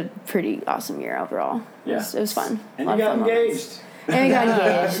was just a pretty awesome year overall. Yeah. It was fun. And A lot you of got fun moments. engaged. And we got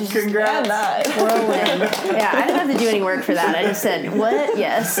engaged. Congrats. Whirlwind. Yeah, I didn't have to do any work for that. I just said, what?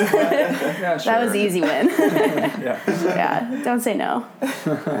 Yes. Yeah, sure. That was the easy win. Yeah. Yeah, don't say no.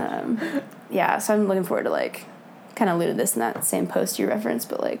 Yeah, so I'm looking forward to kind of alluded this in that same post you referenced,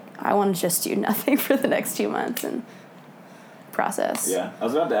 but I want to just do nothing for the next 2 months and process. Yeah, I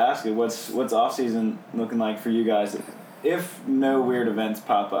was about to ask you, what's off season looking like for you guys if no weird events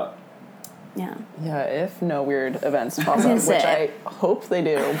pop up? Yeah. Yeah, if no weird events pop was up, gonna which say. I hope they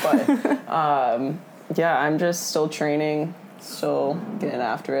do, but yeah, I'm just still training, still getting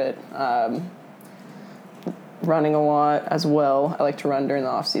after it. Running a lot as well. I like to run during the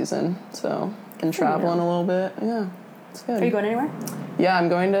off season, so and traveling a little bit. Yeah, it's good. Are you going anywhere? Yeah, I'm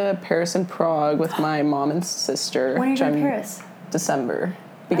going to Paris and Prague with my mom and sister. When are you going to Paris? December.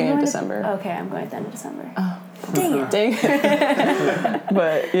 Beginning of December. Okay, I'm going at the end of December. Oh. Dang it. Dang it.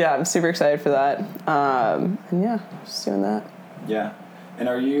 But yeah, I'm super excited for that. And yeah, just doing that. Yeah. And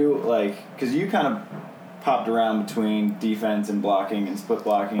are you, like, because you kind of popped around between defense and blocking and split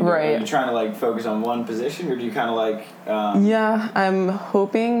blocking. Right. Are you trying to, like, focus on one position, or do you kind of, like... Yeah, I'm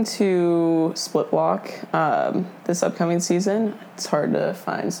hoping to split block this upcoming season. It's hard to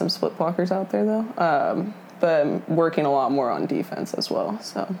find some split blockers out there, though. But I'm working a lot more on defense as well,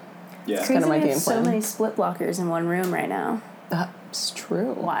 so... Yeah. It's kind crazy of my we game have plan. so many split blockers in one room right now. That's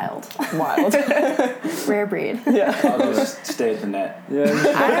true. Wild. Rare breed. Yeah. I'll just stay at the net. Yeah.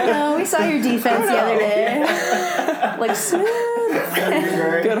 I don't know. We saw your defense the other day. Like, smooth.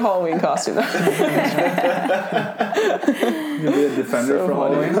 Good Halloween costume. You'll be a defender So for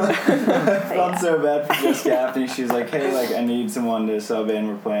funny. Halloween. Felt so bad for Jessica after she's like, hey, like, I need someone to sub in.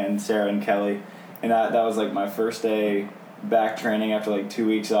 We're playing Sarah and Kelly. And that was, like, my first day back training after, like, 2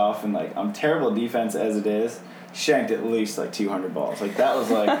 weeks off. And, like, I'm terrible at defense as it is. Shanked at least, like, 200 balls. Like, that was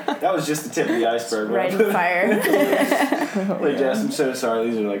just the tip of the iceberg. Right in fire. Like, Jess, I'm so sorry.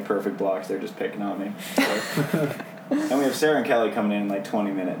 These are, like, perfect blocks. They're just picking on me. So. And we have Sarah and Kelly coming in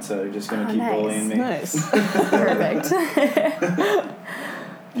 20 minutes, so they're just going to keep bullying me. Nice. Perfect.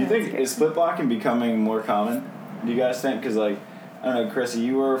 Do you think, is split blocking becoming more common? Do you guys think? Because, like, I don't know, Karissa,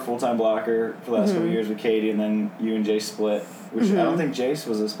 you were a full-time blocker for the last couple of years with Katie, and then you and Jace split, which I don't think Jace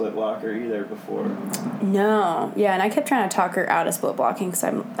was a split blocker either before. No. Yeah, and I kept trying to talk her out of split blocking because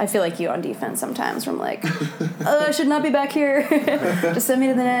I feel like you on defense sometimes where I'm like, I should not be back here. Just send me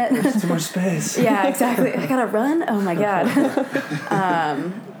to the net. Too much space. Yeah, exactly. I gotta run? Oh my God.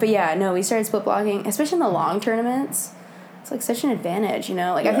 But yeah, no, we started split blocking, especially in the long tournaments. It's like such an advantage, you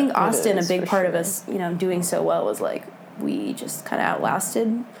know? Like, I think Austin, a big part of us, you know, doing so well was like, we just kind of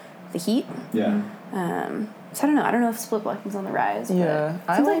outlasted the heat. Yeah. So I don't know. I don't know if split blocking's on the rise. Yeah,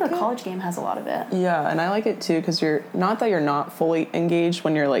 But it seems like the college game has a lot of it. Yeah, and I like it too because you're not fully engaged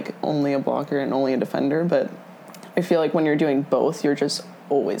when you're like only a blocker and only a defender, but I feel like when you're doing both, you're just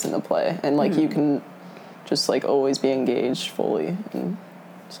always in the play, and like you can just like always be engaged fully, and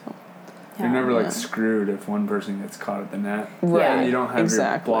so. You're never like screwed if one person gets caught at the net. Right. And you don't have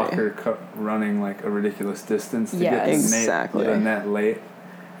Exactly. your blocker running like a ridiculous distance to Yeah, get the, exactly. the net late.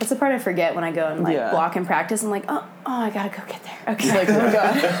 That's the part I forget when I go and like block in practice. I'm like, oh, I gotta go get there. Okay. Like, oh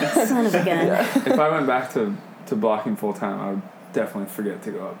God. Son of a gun. If I went back to blocking full time, I would definitely forget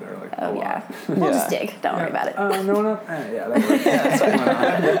to go up there. Like, Oh, yeah. We'll just dig. Don't worry about it. No one up? Yeah,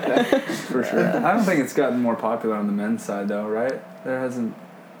 that works. For sure. I don't think it's gotten more popular on the men's side, though, right? There hasn't.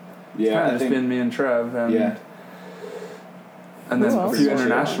 Yeah, Kind of just been me and Trev. And, and then a few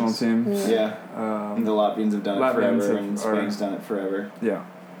international teams. Yeah. And the Latvians have done it forever, and Spain's done it forever. Yeah.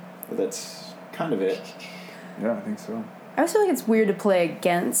 But that's kind of it. Yeah, I think so. I always feel like it's weird to play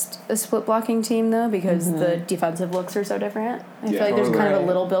against a split blocking team, though, because the defensive looks are so different. I feel like there's kind of a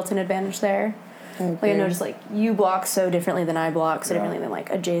little built-in advantage there. Like, I know just, like, you block so differently than I block, so differently than, like,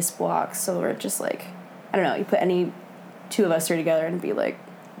 a Jace blocks, so we're just, like, I don't know, you put any two of us three together and be like,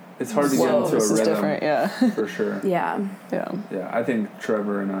 it's hard to get into this a is rhythm. different, yeah. For sure. Yeah. Yeah, I think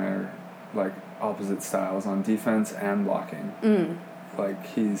Trevor and I are, like, opposite styles on defense and blocking. Like,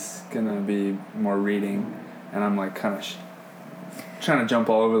 he's gonna be more reading, and I'm, like, kind of trying to jump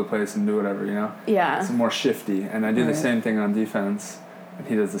all over the place and do whatever, you know? Yeah. It's more shifty, and I do the same thing on defense, and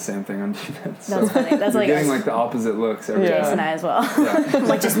he does the same thing on defense. That's funny. That's We're like getting, like, the opposite looks every Jace time. and I as well. Yeah.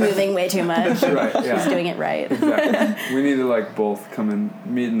 Like, just moving way too much. Right, yeah. He's doing it right. Exactly. We need to, like, both come and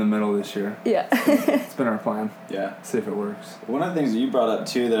meet in the middle this year. Yeah. It's been our plan. Yeah. See if it works. One of the things that you brought up,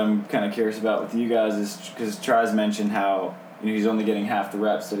 too, that I'm kind of curious about with you guys is because Try's mentioned how he's only getting half the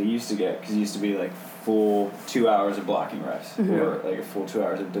reps that he used to get because he used to be, like, full 2 hours of blocking reps or, like, a full 2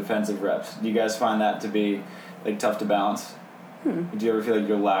 hours of defensive reps. Do you guys find that to be, like, tough to balance? Do you ever feel like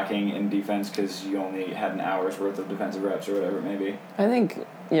you're lacking in defense because you only had an hour's worth of defensive reps or whatever it may be? I think,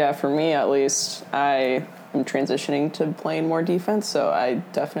 yeah, for me at least, I am transitioning to playing more defense, so I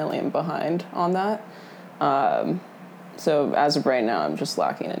definitely am behind on that. So as of right now, I'm just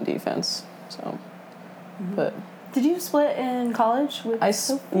lacking in defense. So, but Did you split in college with I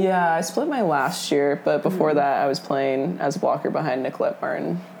split my last year, but before that, I was playing as a blocker behind Nicolette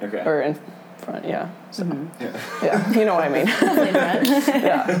Martin. Okay. Or in front, yeah. So, yeah, you know what I mean.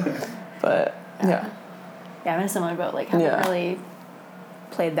 Yeah. But, yeah. Yeah, I'm in a similar boat. Like, haven't really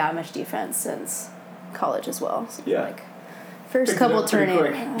played that much defense since college as well. So Yeah. like first Picked it couple up pretty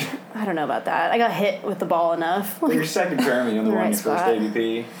turning, quick. I don't know about that. I got hit with the ball enough. Your second term, you only The won right your first spot.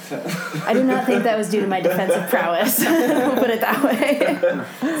 AVP. I do not think that was due to my defensive prowess. We'll put it that way.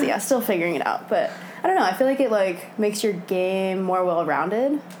 So yeah, still figuring it out. But I don't know. I feel like it like makes your game more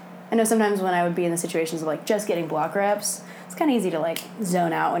well-rounded. I know sometimes when I would be in the situations of like just getting block reps, it's kind of easy to like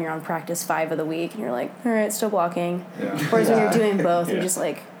zone out when you're on practice 5 of the week and you're like, all right, still blocking. Yeah. Whereas when you're doing both, Yeah. you're just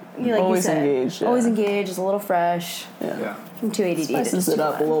like you Always said, engaged, yeah. always engaged, just a little fresh. Yeah. I'm too ADD. to Spices just it do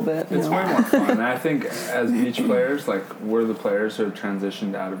up a that. little bit. It's way more fun. And I think as beach players, like we're the players who have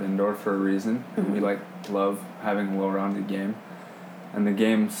transitioned out of indoor for a reason. We like love having a well-rounded game, and the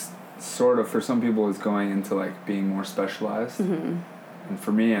game's sort of for some people is going into like being more specialized. And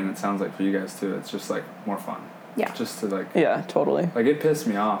for me, and it sounds like for you guys too, it's just like more fun. Yeah. Just to like Yeah, totally. like it pissed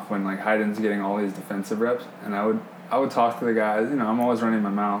me off when like Hayden's getting all these defensive reps, and I would talk to the guys. You know, I'm always running my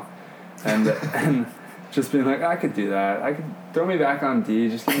mouth, and and just being like, I could do that. I could throw me back on D.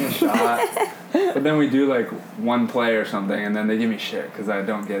 Just give me a shot. But then we do like one play or something, and then they give me shit because I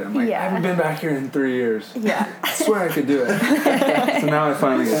don't get it. I'm like, Yeah. I haven't been back here in 3 years. Yeah. I swear I could do it. So now I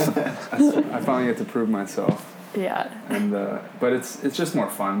finally get to prove myself. Yeah. And but it's just more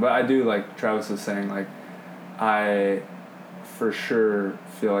fun. But I do, like Travis was saying, like I for sure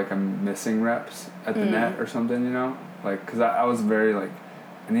feel like I'm missing reps at the net or something, you know, like because I was very like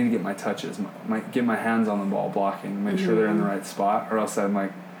I need to get my touches, get my hands on the ball blocking, make sure they're in the right spot, or else I'm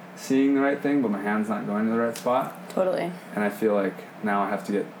like seeing the right thing but my hand's not going to the right spot. Totally. And I feel like now I have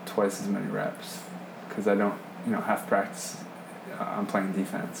to get twice as many reps because I don't, you know, half practice I'm playing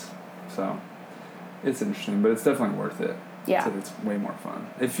defense. So it's interesting, but it's definitely worth it. Yeah. So it's way more fun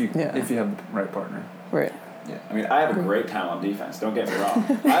if you have the right partner. Right. Yeah, I mean, I have a great time on defense. Don't get me wrong.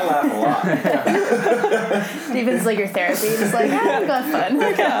 I laugh a lot. Defense is like your therapy. Just like, I've got fun.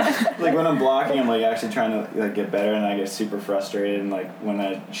 Like when I'm blocking, I'm like actually trying to like get better, and I get super frustrated. And like when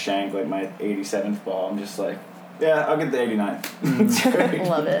I shank like my 87th ball, I'm just like, yeah, I'll get the 89th.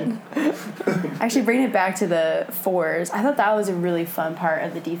 Love it. Actually, bringing it back to the fours, I thought that was a really fun part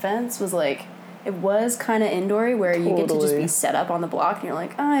of the defense. Was like, it was kind of indoor where you get to just be set up on the block, and you're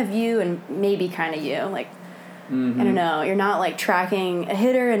like, oh, I have you and maybe kind of you. Like, I don't know. You're not like tracking a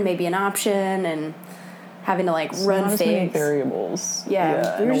hitter and maybe an option and having to like run Not as many fakes. variables.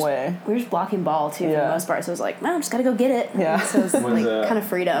 Yeah, in a way. We were just blocking ball too for the most part. So it was like, no, I'm just gotta go get it. Yeah. So it was like kind of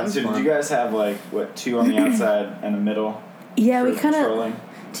freedom. So did you guys have like what 2 on the outside and a middle? Yeah, for we kind of, controlling?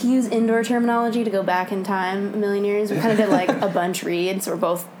 to use indoor terminology, to go back in time a million years, we kind of did like a bunch read. So we're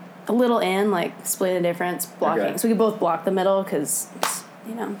both a little in, like splitting the difference, blocking. Okay. So we could both block the middle because,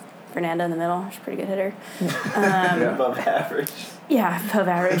 you know, Fernanda in the middle, she's a pretty good hitter. Above average. Yeah, above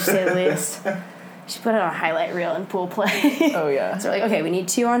average, to say the least. She put it on a highlight reel in pool play. Oh, yeah. So we're like, okay, we need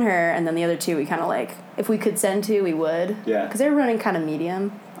 2 on her, and then the other 2 we kind of like, if we could send 2, we would. Yeah. Because they were running kind of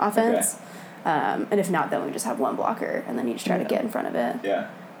medium offense. And if not, then we just have 1 blocker, and then you just try to get in front of it. Yeah.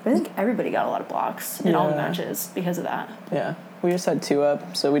 But I think everybody got a lot of blocks in all the Yeah. matches because of that. Yeah. We just had 2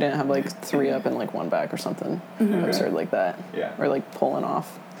 up, so we didn't have like 3 up and like 1 back or something absurd like that. Yeah. Or like pulling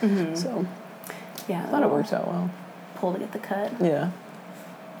off. So Yeah. I thought it worked out well. Pull to get the cut. Yeah.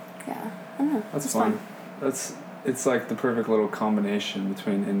 Yeah. I don't know. That's It's fun. It's like the perfect little combination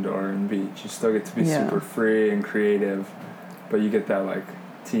between indoor and beach. You still get to be Yeah. super free and creative, but you get that like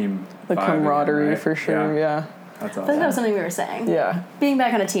team The vibe camaraderie again, right? for sure, yeah. That's I think that was awesome. something we were saying. Yeah. Being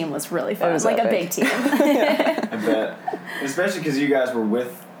back on a team was really fun. It was like a epic. big team. I bet. Especially because you guys were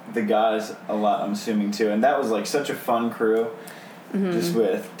with the guys a lot, I'm assuming, too. And that was, like, such a fun crew. Just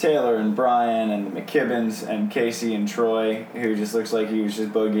with Taylor and Brian and the McKibbins and Casey and Troy, who just looks like he was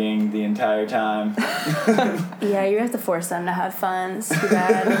just boogieing the entire time. Yeah, you have to force them to have fun. It's too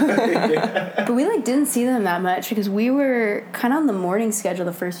bad. But we, like, didn't see them that much because we were kind of on the morning schedule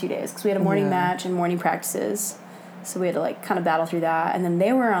the first few days because we had a morning match and morning practices. So we had to, like, kind of battle through that. And then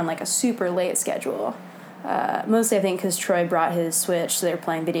they were on, like, a super late schedule. Mostly, I think, because Troy brought his Switch, so they were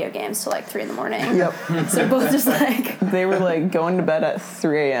playing video games till, like, 3 in the morning. Yep. So both just, like... They were like going to bed at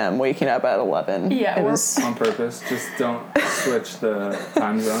 3 a.m., waking up at 11. Yeah, It we're- was, On purpose. Just don't switch the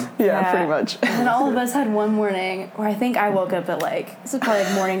time zone. yeah, pretty much. And all of us had one morning where I think I woke up at, like, this is probably,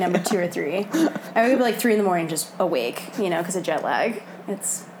 like, morning number 2 or 3. I woke up at, like, 3 in the morning just awake, you know, because of jet lag. It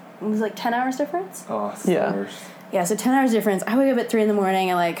was, like, 10 hours difference? Oh, it's Yeah. the worst. Yeah, so 10 hours difference. I wake up at 3 in the morning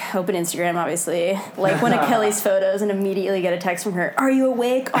and, like, open Instagram, obviously. Like, one of Kelly's photos and immediately get a text from her. Are you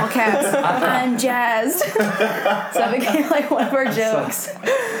awake? All caps. I'm jazzed. So that became, like, one of our jokes.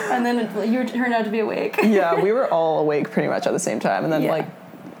 And then you turned out to be awake. Yeah, we were all awake pretty much at the same time. And then, Yeah. like,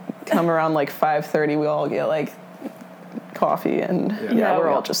 come around, like, 5:30, we all get, like, coffee, and Yeah, we're we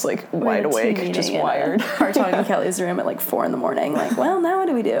all all- just like We had wide a team awake, meeting just in, wired. Hartog and Kelly's room at like 4 a.m. Like, well, now what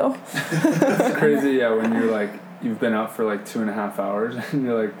do we do? It's crazy, yeah, when you're like, you've been up for like 2.5 hours and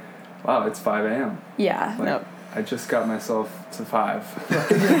you're like, wow, it's 5 a.m. Yeah. Like, Yep. I just got myself to 5.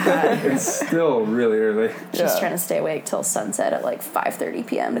 Yeah. It's still really early. Just Yeah. trying to stay awake till sunset at like 5:30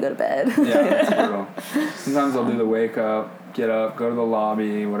 p.m. to go to bed. Yeah, it's brutal. Sometimes I'll do the wake up, get up, go to the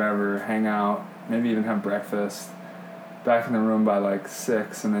lobby, whatever, hang out, maybe even have breakfast, back in the room by like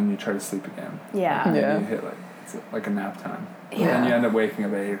 6, and then you try to sleep again. Yeah. And Yeah. then you hit like, it's like a nap time. Yeah. And you end up waking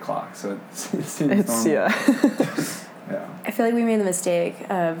up at 8 o'clock, so it seems It's normal. Yeah. I feel like we made the mistake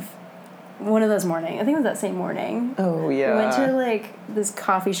of one of those mornings. I think it was that same morning. Oh yeah. We went to like this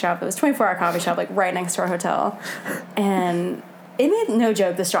coffee shop. It was 24-hour coffee shop, like right next to our hotel, and it made, no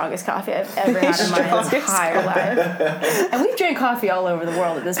joke, the strongest coffee I've ever had in my entire life. And we've drank coffee all over the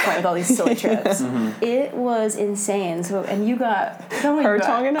world at this point with all these silly trips. It was insane. So, and you got, tell me what you got.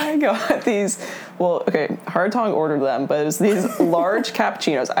 Hartong and I got these. Well, okay, Hartong ordered them, but it was these large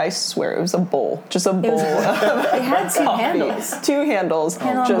cappuccinos. I swear, it was a bowl, just a bowl. It had 2 coffee. handles. 2 handles,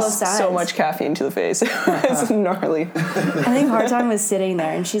 Handle on both just so sides. much caffeine to the face. It was gnarly. I think Hartong was sitting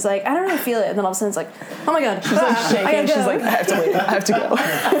there, and she's like, I don't really feel it. And then all of a sudden, it's like, oh my god, She's like I shaking. gotta She's go. like, I have to leave. I have to go.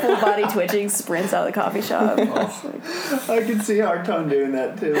 Full body twitching, sprints out of the coffee shop. I can see Hartong doing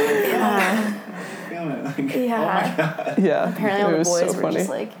that too. Feeling it. Like, Yeah. Yeah. Apparently, all it the was boys so were funny. just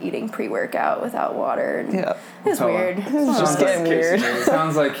like eating pre-workout without water. And Yeah. It was weird. It was just Sounds getting like weird. Casey.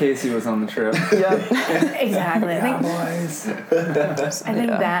 Sounds like Casey was on the trip. Yep. Exactly. I think Boys. I think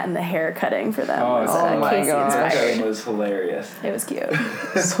that and the hair cutting for them Oh, was oh my Casey gosh. That inspired. was hilarious. It was cute.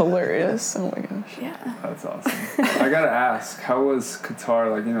 It's hilarious. Oh my gosh. Yeah. That's awesome. I gotta ask, how was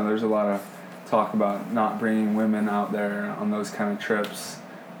Qatar? Like, there's a lot of talk about not bringing women out there on those kind of trips.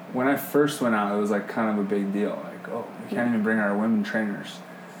 When I first went out, it was like kind of a big deal. Like, oh, we can't even bring our women trainers.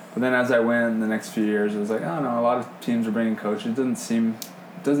 But then as I went the next few years, it was like, oh no, a lot of teams are bringing coaches. It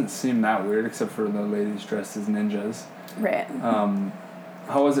doesn't seem that weird, except for the ladies dressed as ninjas. Right.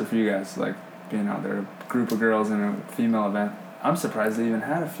 How was it for you guys, like being out there, a group of girls in a female event? I'm surprised they even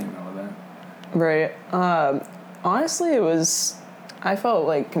had a female event. Right. Honestly, I felt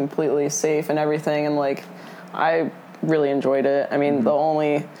like completely safe and everything, and like I really enjoyed it. I mean, the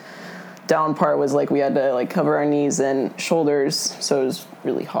only down part was like we had to like cover our knees and shoulders, so it was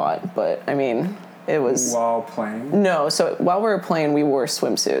really hot. But I mean, it was While playing? no. So while we were playing, we wore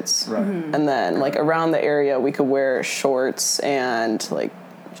swimsuits, Right. and then like around the area, we could wear shorts and like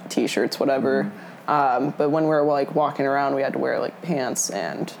t-shirts, whatever. But when we were like walking around, we had to wear like pants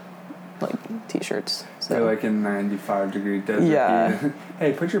and like t-shirts. So They're like in 95-degree desert Yeah. heat.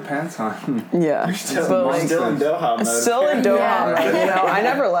 Hey, put your pants on. yeah, Still, but like still in Doha mode. still in Doha. Yeah. Like, I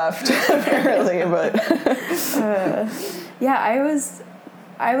never left apparently, but Yeah, I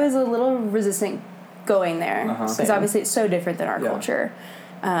was a little resistant going there because Same. obviously it's so different than our Yeah. culture,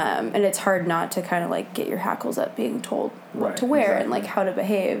 and it's hard not to kind of like get your hackles up being told what Right, to wear and exactly. like how to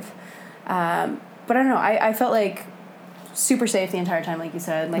behave. But I don't know. I felt like super safe the entire time, like you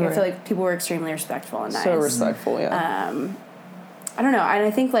said. Like I Right. feel like people were extremely respectful and nice. so respectful. Yeah, I don't know, and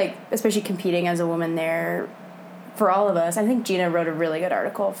I think like especially competing as a woman there. For all of us, I think Gina wrote a really good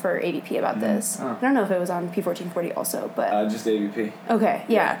article for ADP about this. Oh. I don't know if it was on P1440 also, but Just AVP. okay,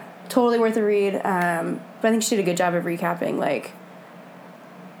 yeah, totally worth a read. But I think she did a good job of recapping. Like,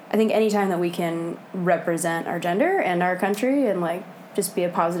 I think anytime that we can represent our gender and our country and like just be a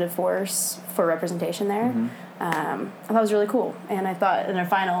positive force for representation there, I thought it was really cool. And I thought in our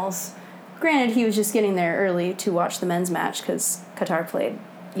finals, granted he was just getting there early to watch the men's match because Qatar played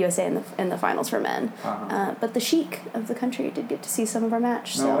USA in the finals for men. But the chic of the country did get to see some of our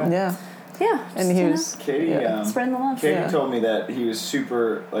match. So No way. yeah. yeah, And just, he you was Katie, yeah. spreading the love. Katie Yeah. told me that he was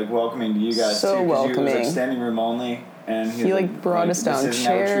super like welcoming to you guys So too. 'Cause you was welcoming. like standing room only, and He, like, brought us down this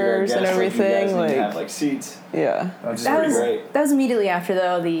isn't how we treat our chairs and guests, like, everything, You guys need to like- have like seats. yeah. That's That was great. that was immediately after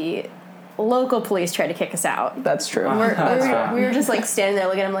though the local police tried to kick us out. That's true. We were just like standing there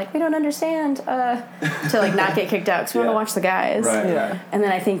looking at him like we don't understand to like not get kicked out because we want to Yeah. watch the guys. Right, Yeah. right. And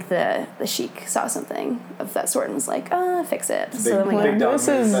then I think the sheik saw something of that sort and was like, fix it. So Big, then we big went dog This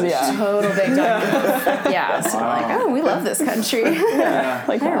move, is- but yeah. she- total big dog move. Yeah. So we're like, we love this country.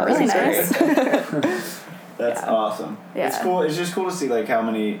 Like, They're wow, really this is nice. great. That's awesome. Yeah. It's cool. It's just cool to see like how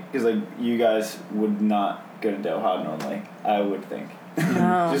many because like you guys would not go to Doha normally. I would think.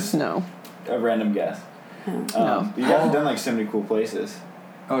 No. Just No. a random guess. No. You guys have done like so many cool places.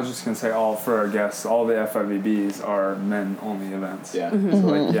 I was just gonna say, all for our guests, all the FIVBs are men only events. Yeah. So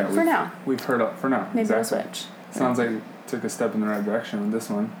like, yeah, For now. we've heard of, for now. Maybe exactly. we'll switch. Sounds like you took a step in the right direction with this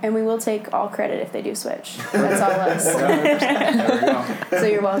one. And we will take all credit if they do switch. That's all us. There we go. So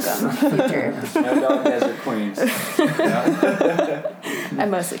you're welcome, future. No dog desert queens. I'm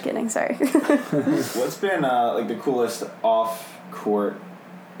mostly kidding, sorry. What's been like the coolest off-court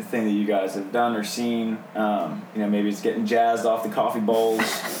thing that you guys have done or seen? Maybe it's getting jazzed off the coffee bowls,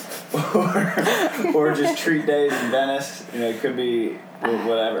 or just treat days in Venice. It could be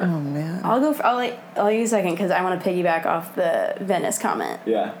whatever. Oh man. I'll use a second because I want to piggyback off the Venice comment.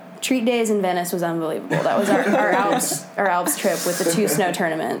 Yeah. Treat days in Venice was unbelievable. That was our Alps trip with the 2 snow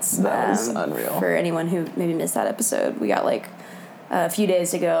tournaments. That was unreal. For anyone who maybe missed that episode, we got like a few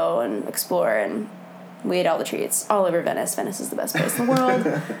days to go and explore, and we ate all the treats all over Venice. Venice is the best place in the world.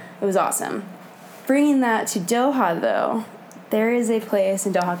 It was awesome. Bringing that to Doha, though, there is a place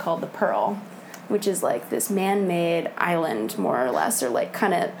in Doha called the Pearl, which is like this man-made island, more or less, or like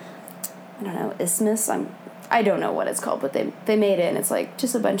kind of, I don't know, isthmus. I don't know what it's called, but they made it, and it's like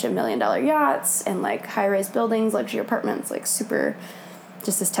just a bunch of $1 million yachts and like high-rise buildings, luxury apartments, like super,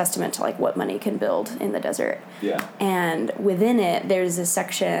 just this testament to like what money can build in the desert. Yeah. And within it, there's this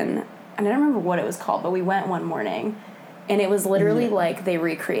section, and I don't remember what it was called, but we went one morning, and it was literally like they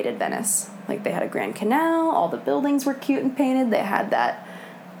recreated Venice. Like they had a Grand Canal, all the buildings were cute and painted. They had that,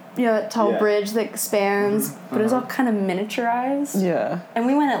 that tall bridge that spans, but it was all kind of miniaturized. Yeah. And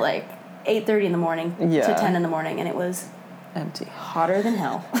we went at like 8:30 in the morning to 10 in the morning, and it was Empty. hotter than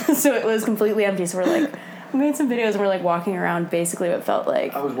hell. So it was completely empty. So we're like, we made some videos and we're like walking around basically what felt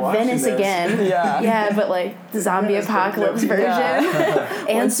like Venice this. again. Yeah. But like the zombie apocalypse version.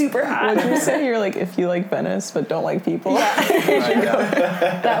 And super hot. Would you say you're like, if you like Venice but don't like people?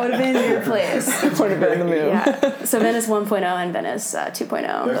 That would have been your place. Would have been the move. Yeah. So Venice 1.0 and Venice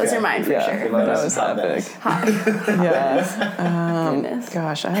 2.0. Those Okay. are mine for sure. That was epic. Hot. Yeah. Goodness.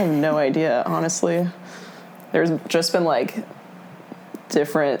 Gosh, I have no idea, honestly. There's just been like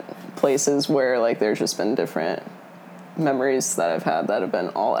different places where like there's just been different memories that I've had that have been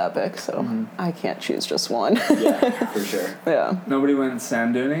all epic, so I can't choose just one. Yeah, for sure. Yeah. Nobody went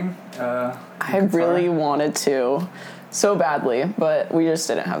sand duning? I really wanted to so badly, but we just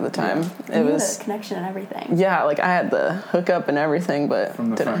didn't have the time. You had a connection and everything. Yeah, like I had the hookup and everything, but From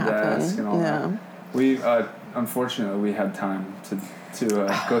the didn't front happen. desk and all that. We unfortunately we had time to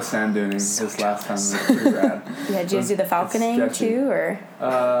go sand duning this last time. It was pretty rad. Yeah, did you guys do the falconing too, or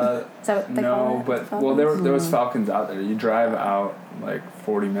is that what they call it? But well, there was falcons out there. You drive out like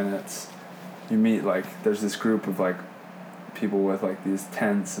 40 minutes. You meet there's this group of people with these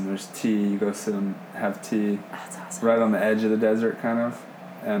tents, and there's tea. You go sit and have tea. Oh, that's awesome. Right on the edge of the desert, kind of,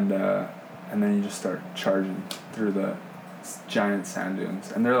 and then you just start charging through the giant sand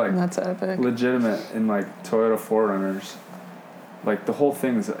dunes, and they're That's epic. legitimate in Toyota 4Runners. The whole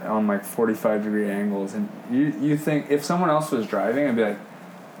thing is on 45-degree angles, and you think if someone else was driving, I'd be like,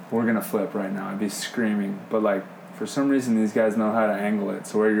 we're gonna flip right now. I'd be screaming, but for some reason these guys know how to angle it,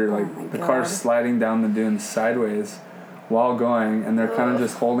 so where you're the car's sliding down the dunes sideways while going, and they're kind of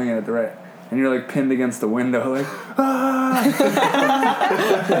just holding it at the right, and you're pinned against the window,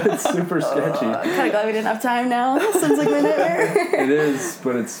 it's super sketchy. Kind of glad we didn't have time now. Sounds like my nightmare. It is,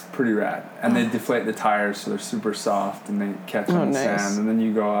 but it's pretty rad. And they deflate the tires, so they're super soft, and they catch on sand. And then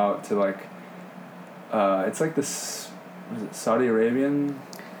you go out to it's this, was it Saudi Arabian?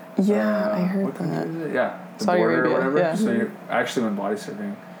 Yeah, I heard what country that. is it? Yeah, the Saudi border Arabia, or whatever. yeah. So I actually went body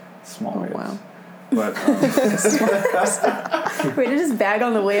surfing, small waves. Wow. But Way to just bag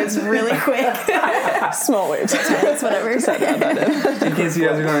on the waves really quick. Small waves. It's whatever. in case you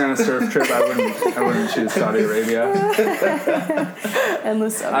guys are going on a surf trip, I wouldn't choose Saudi Arabia.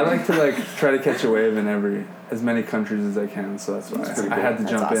 Endless summer. I like to try to catch a wave in as many countries as I can, so that's why I had to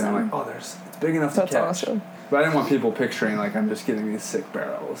jump in. I'm it's big enough to catch. That's awesome. But I didn't want people picturing I'm just getting these sick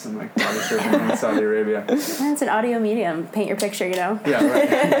barrels and body surfing in Saudi Arabia. It's an audio medium. Paint your picture, Yeah,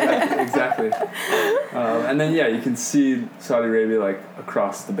 right. Exactly. And then you can see Saudi Arabia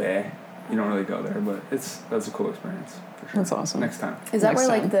across the bay. You don't really go there, but that's a cool experience for sure. That's awesome. Next time. Is that Next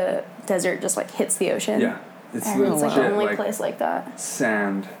where time. the desert just hits the ocean? Yeah, it's It's legit the only place like that.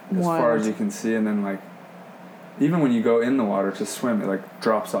 sand as far as you can see, and then even when you go in the water to swim, it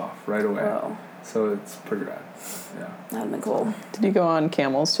drops off right away. Whoa, So it's pretty rad. Yeah. that'd been cool. Did you go on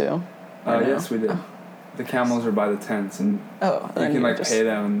camels too? Yes, we did. The camels are by the tents, and Oh, you can pay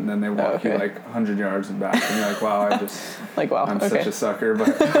them, and then they walk you 100 yards and back, and you're like, wow, wow, I'm okay. such a sucker,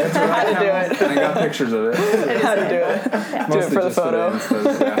 but that's How to do it. And I got pictures of it. How to do it. Do it for the photo.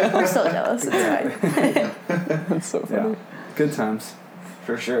 We're still jealous. It's fine. That's so funny. Yeah, good times.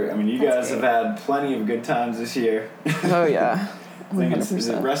 For sure. I mean, you guys have had plenty of good times this year. Oh yeah. I think is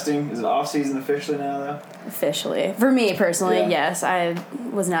it resting? Is it off season officially now though? Officially. For me personally, Yeah. yes. I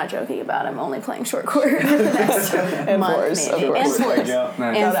was not joking about I'm only playing short court for the next month, fours, of maybe. course. And fours. Yeah. Nice.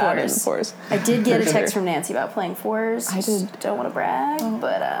 And Gotta add in fours. fours. I did get a text from Nancy about playing fours. I did. Don't want to brag,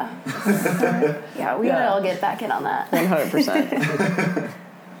 but yeah, we gotta all get back in on that. 100%.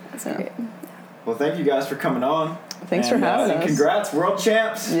 That's great. Well, thank you guys for coming on. Thanks for having us. Congrats, world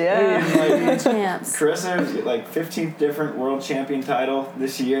champs. Yeah. Champs. Carissa, like 15th different world champion title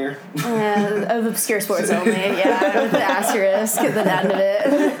this year. Of obscure sports only, yeah, with the asterisk at the end of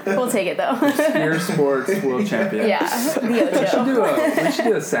it. We'll take it though. Obscure sports world champion. Yeah, the Ocho. We should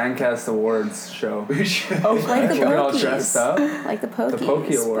do a Sandcast Awards show. Like the We're all Pokies. dressed up. Like the Pokies. The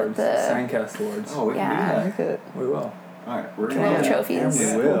Pokey but Awards. the- Sandcast Awards. Oh, we can Yeah. do I like it. We will. that. All right, we're Can we have trophies? We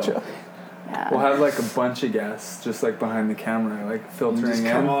Yeah. will. Yeah. We'll have like a bunch of guests just like behind the camera, like filtering Just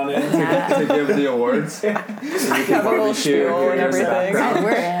in come on in. to give the awards. Have a little spiel and everything. Oh,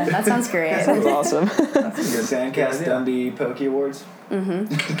 we're in. That sounds great. Sounds awesome. That's a good Sandcast idea. Dundee Poke Awards.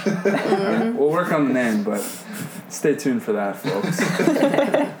 Alright, we'll work on the name, but stay tuned for that, folks.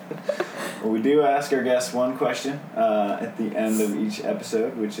 Well, we do ask our guests one question at the end of each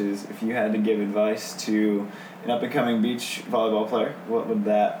episode, which is if you had to give advice to an up-and-coming beach volleyball player, what would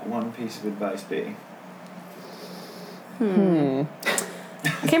that one piece of advice be? I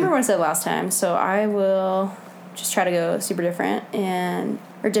can't remember what I said last time, so I will just try to go super different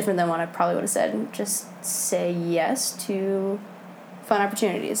or different than what I probably would have said, and just say yes to fun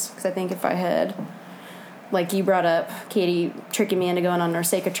opportunities. Because I think if I had, like you brought up, Katie tricking me into going on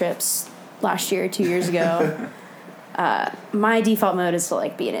Norseca trips last year, 2 years ago. My default mode is to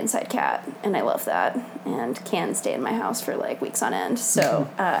like be an inside cat, and I love that, and can stay in my house for like weeks on end. So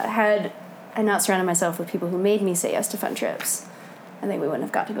had I not surrounded myself with people who made me say yes to fun trips, I think we wouldn't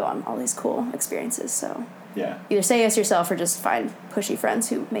have got to go on all these cool experiences. So Yeah. either say yes yourself or just find pushy friends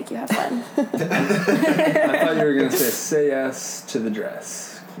who make you have fun. I thought you were gonna say yes to the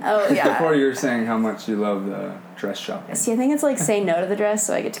dress. Oh yeah. Before you were saying how much you love the dress shopping. See, I think it's like say no to the dress,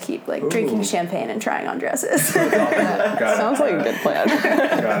 so I get to keep like drinking Ooh. champagne and trying on dresses. Got Sounds like a good plan.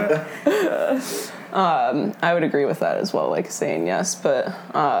 Got it. I would agree with that as well, like saying yes, but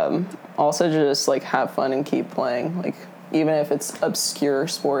also just like have fun and keep playing, like even if it's obscure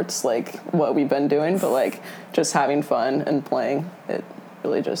sports like what we've been doing, but like just having fun and playing, it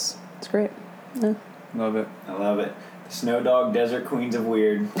really just, it's great. Yeah. Love it. I love it. The Snow Dog Desert Queens of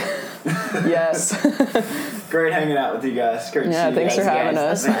Weird. Yes. Great hanging out with you guys. Great to Yeah, see thanks you for guys. having I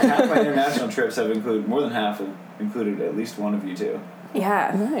us. think half my international trips have included, more than half have included at least one of you two.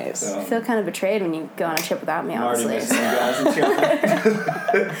 Yeah. Nice. So, I feel kind of betrayed when you go on a trip without me, I'm already honestly. missing you guys in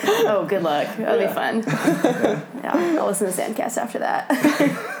China. Oh, good luck. That'll Yeah. be fun. Yeah, I'll listen to Sandcast after that.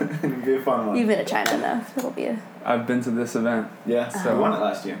 It'll be a fun one. You've been to China enough. It'll be a I've been to this event. Yeah, So- I won it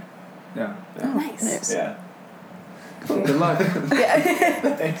last year. Yeah. nice. Nice. Yeah. Good luck. Yeah.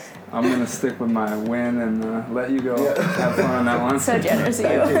 Thanks. I'm gonna stick with my win and let you go Yeah. have fun on that one. So generous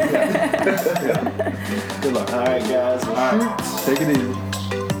of you. Good luck. All right, guys. All right. Take it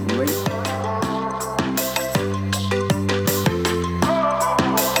easy.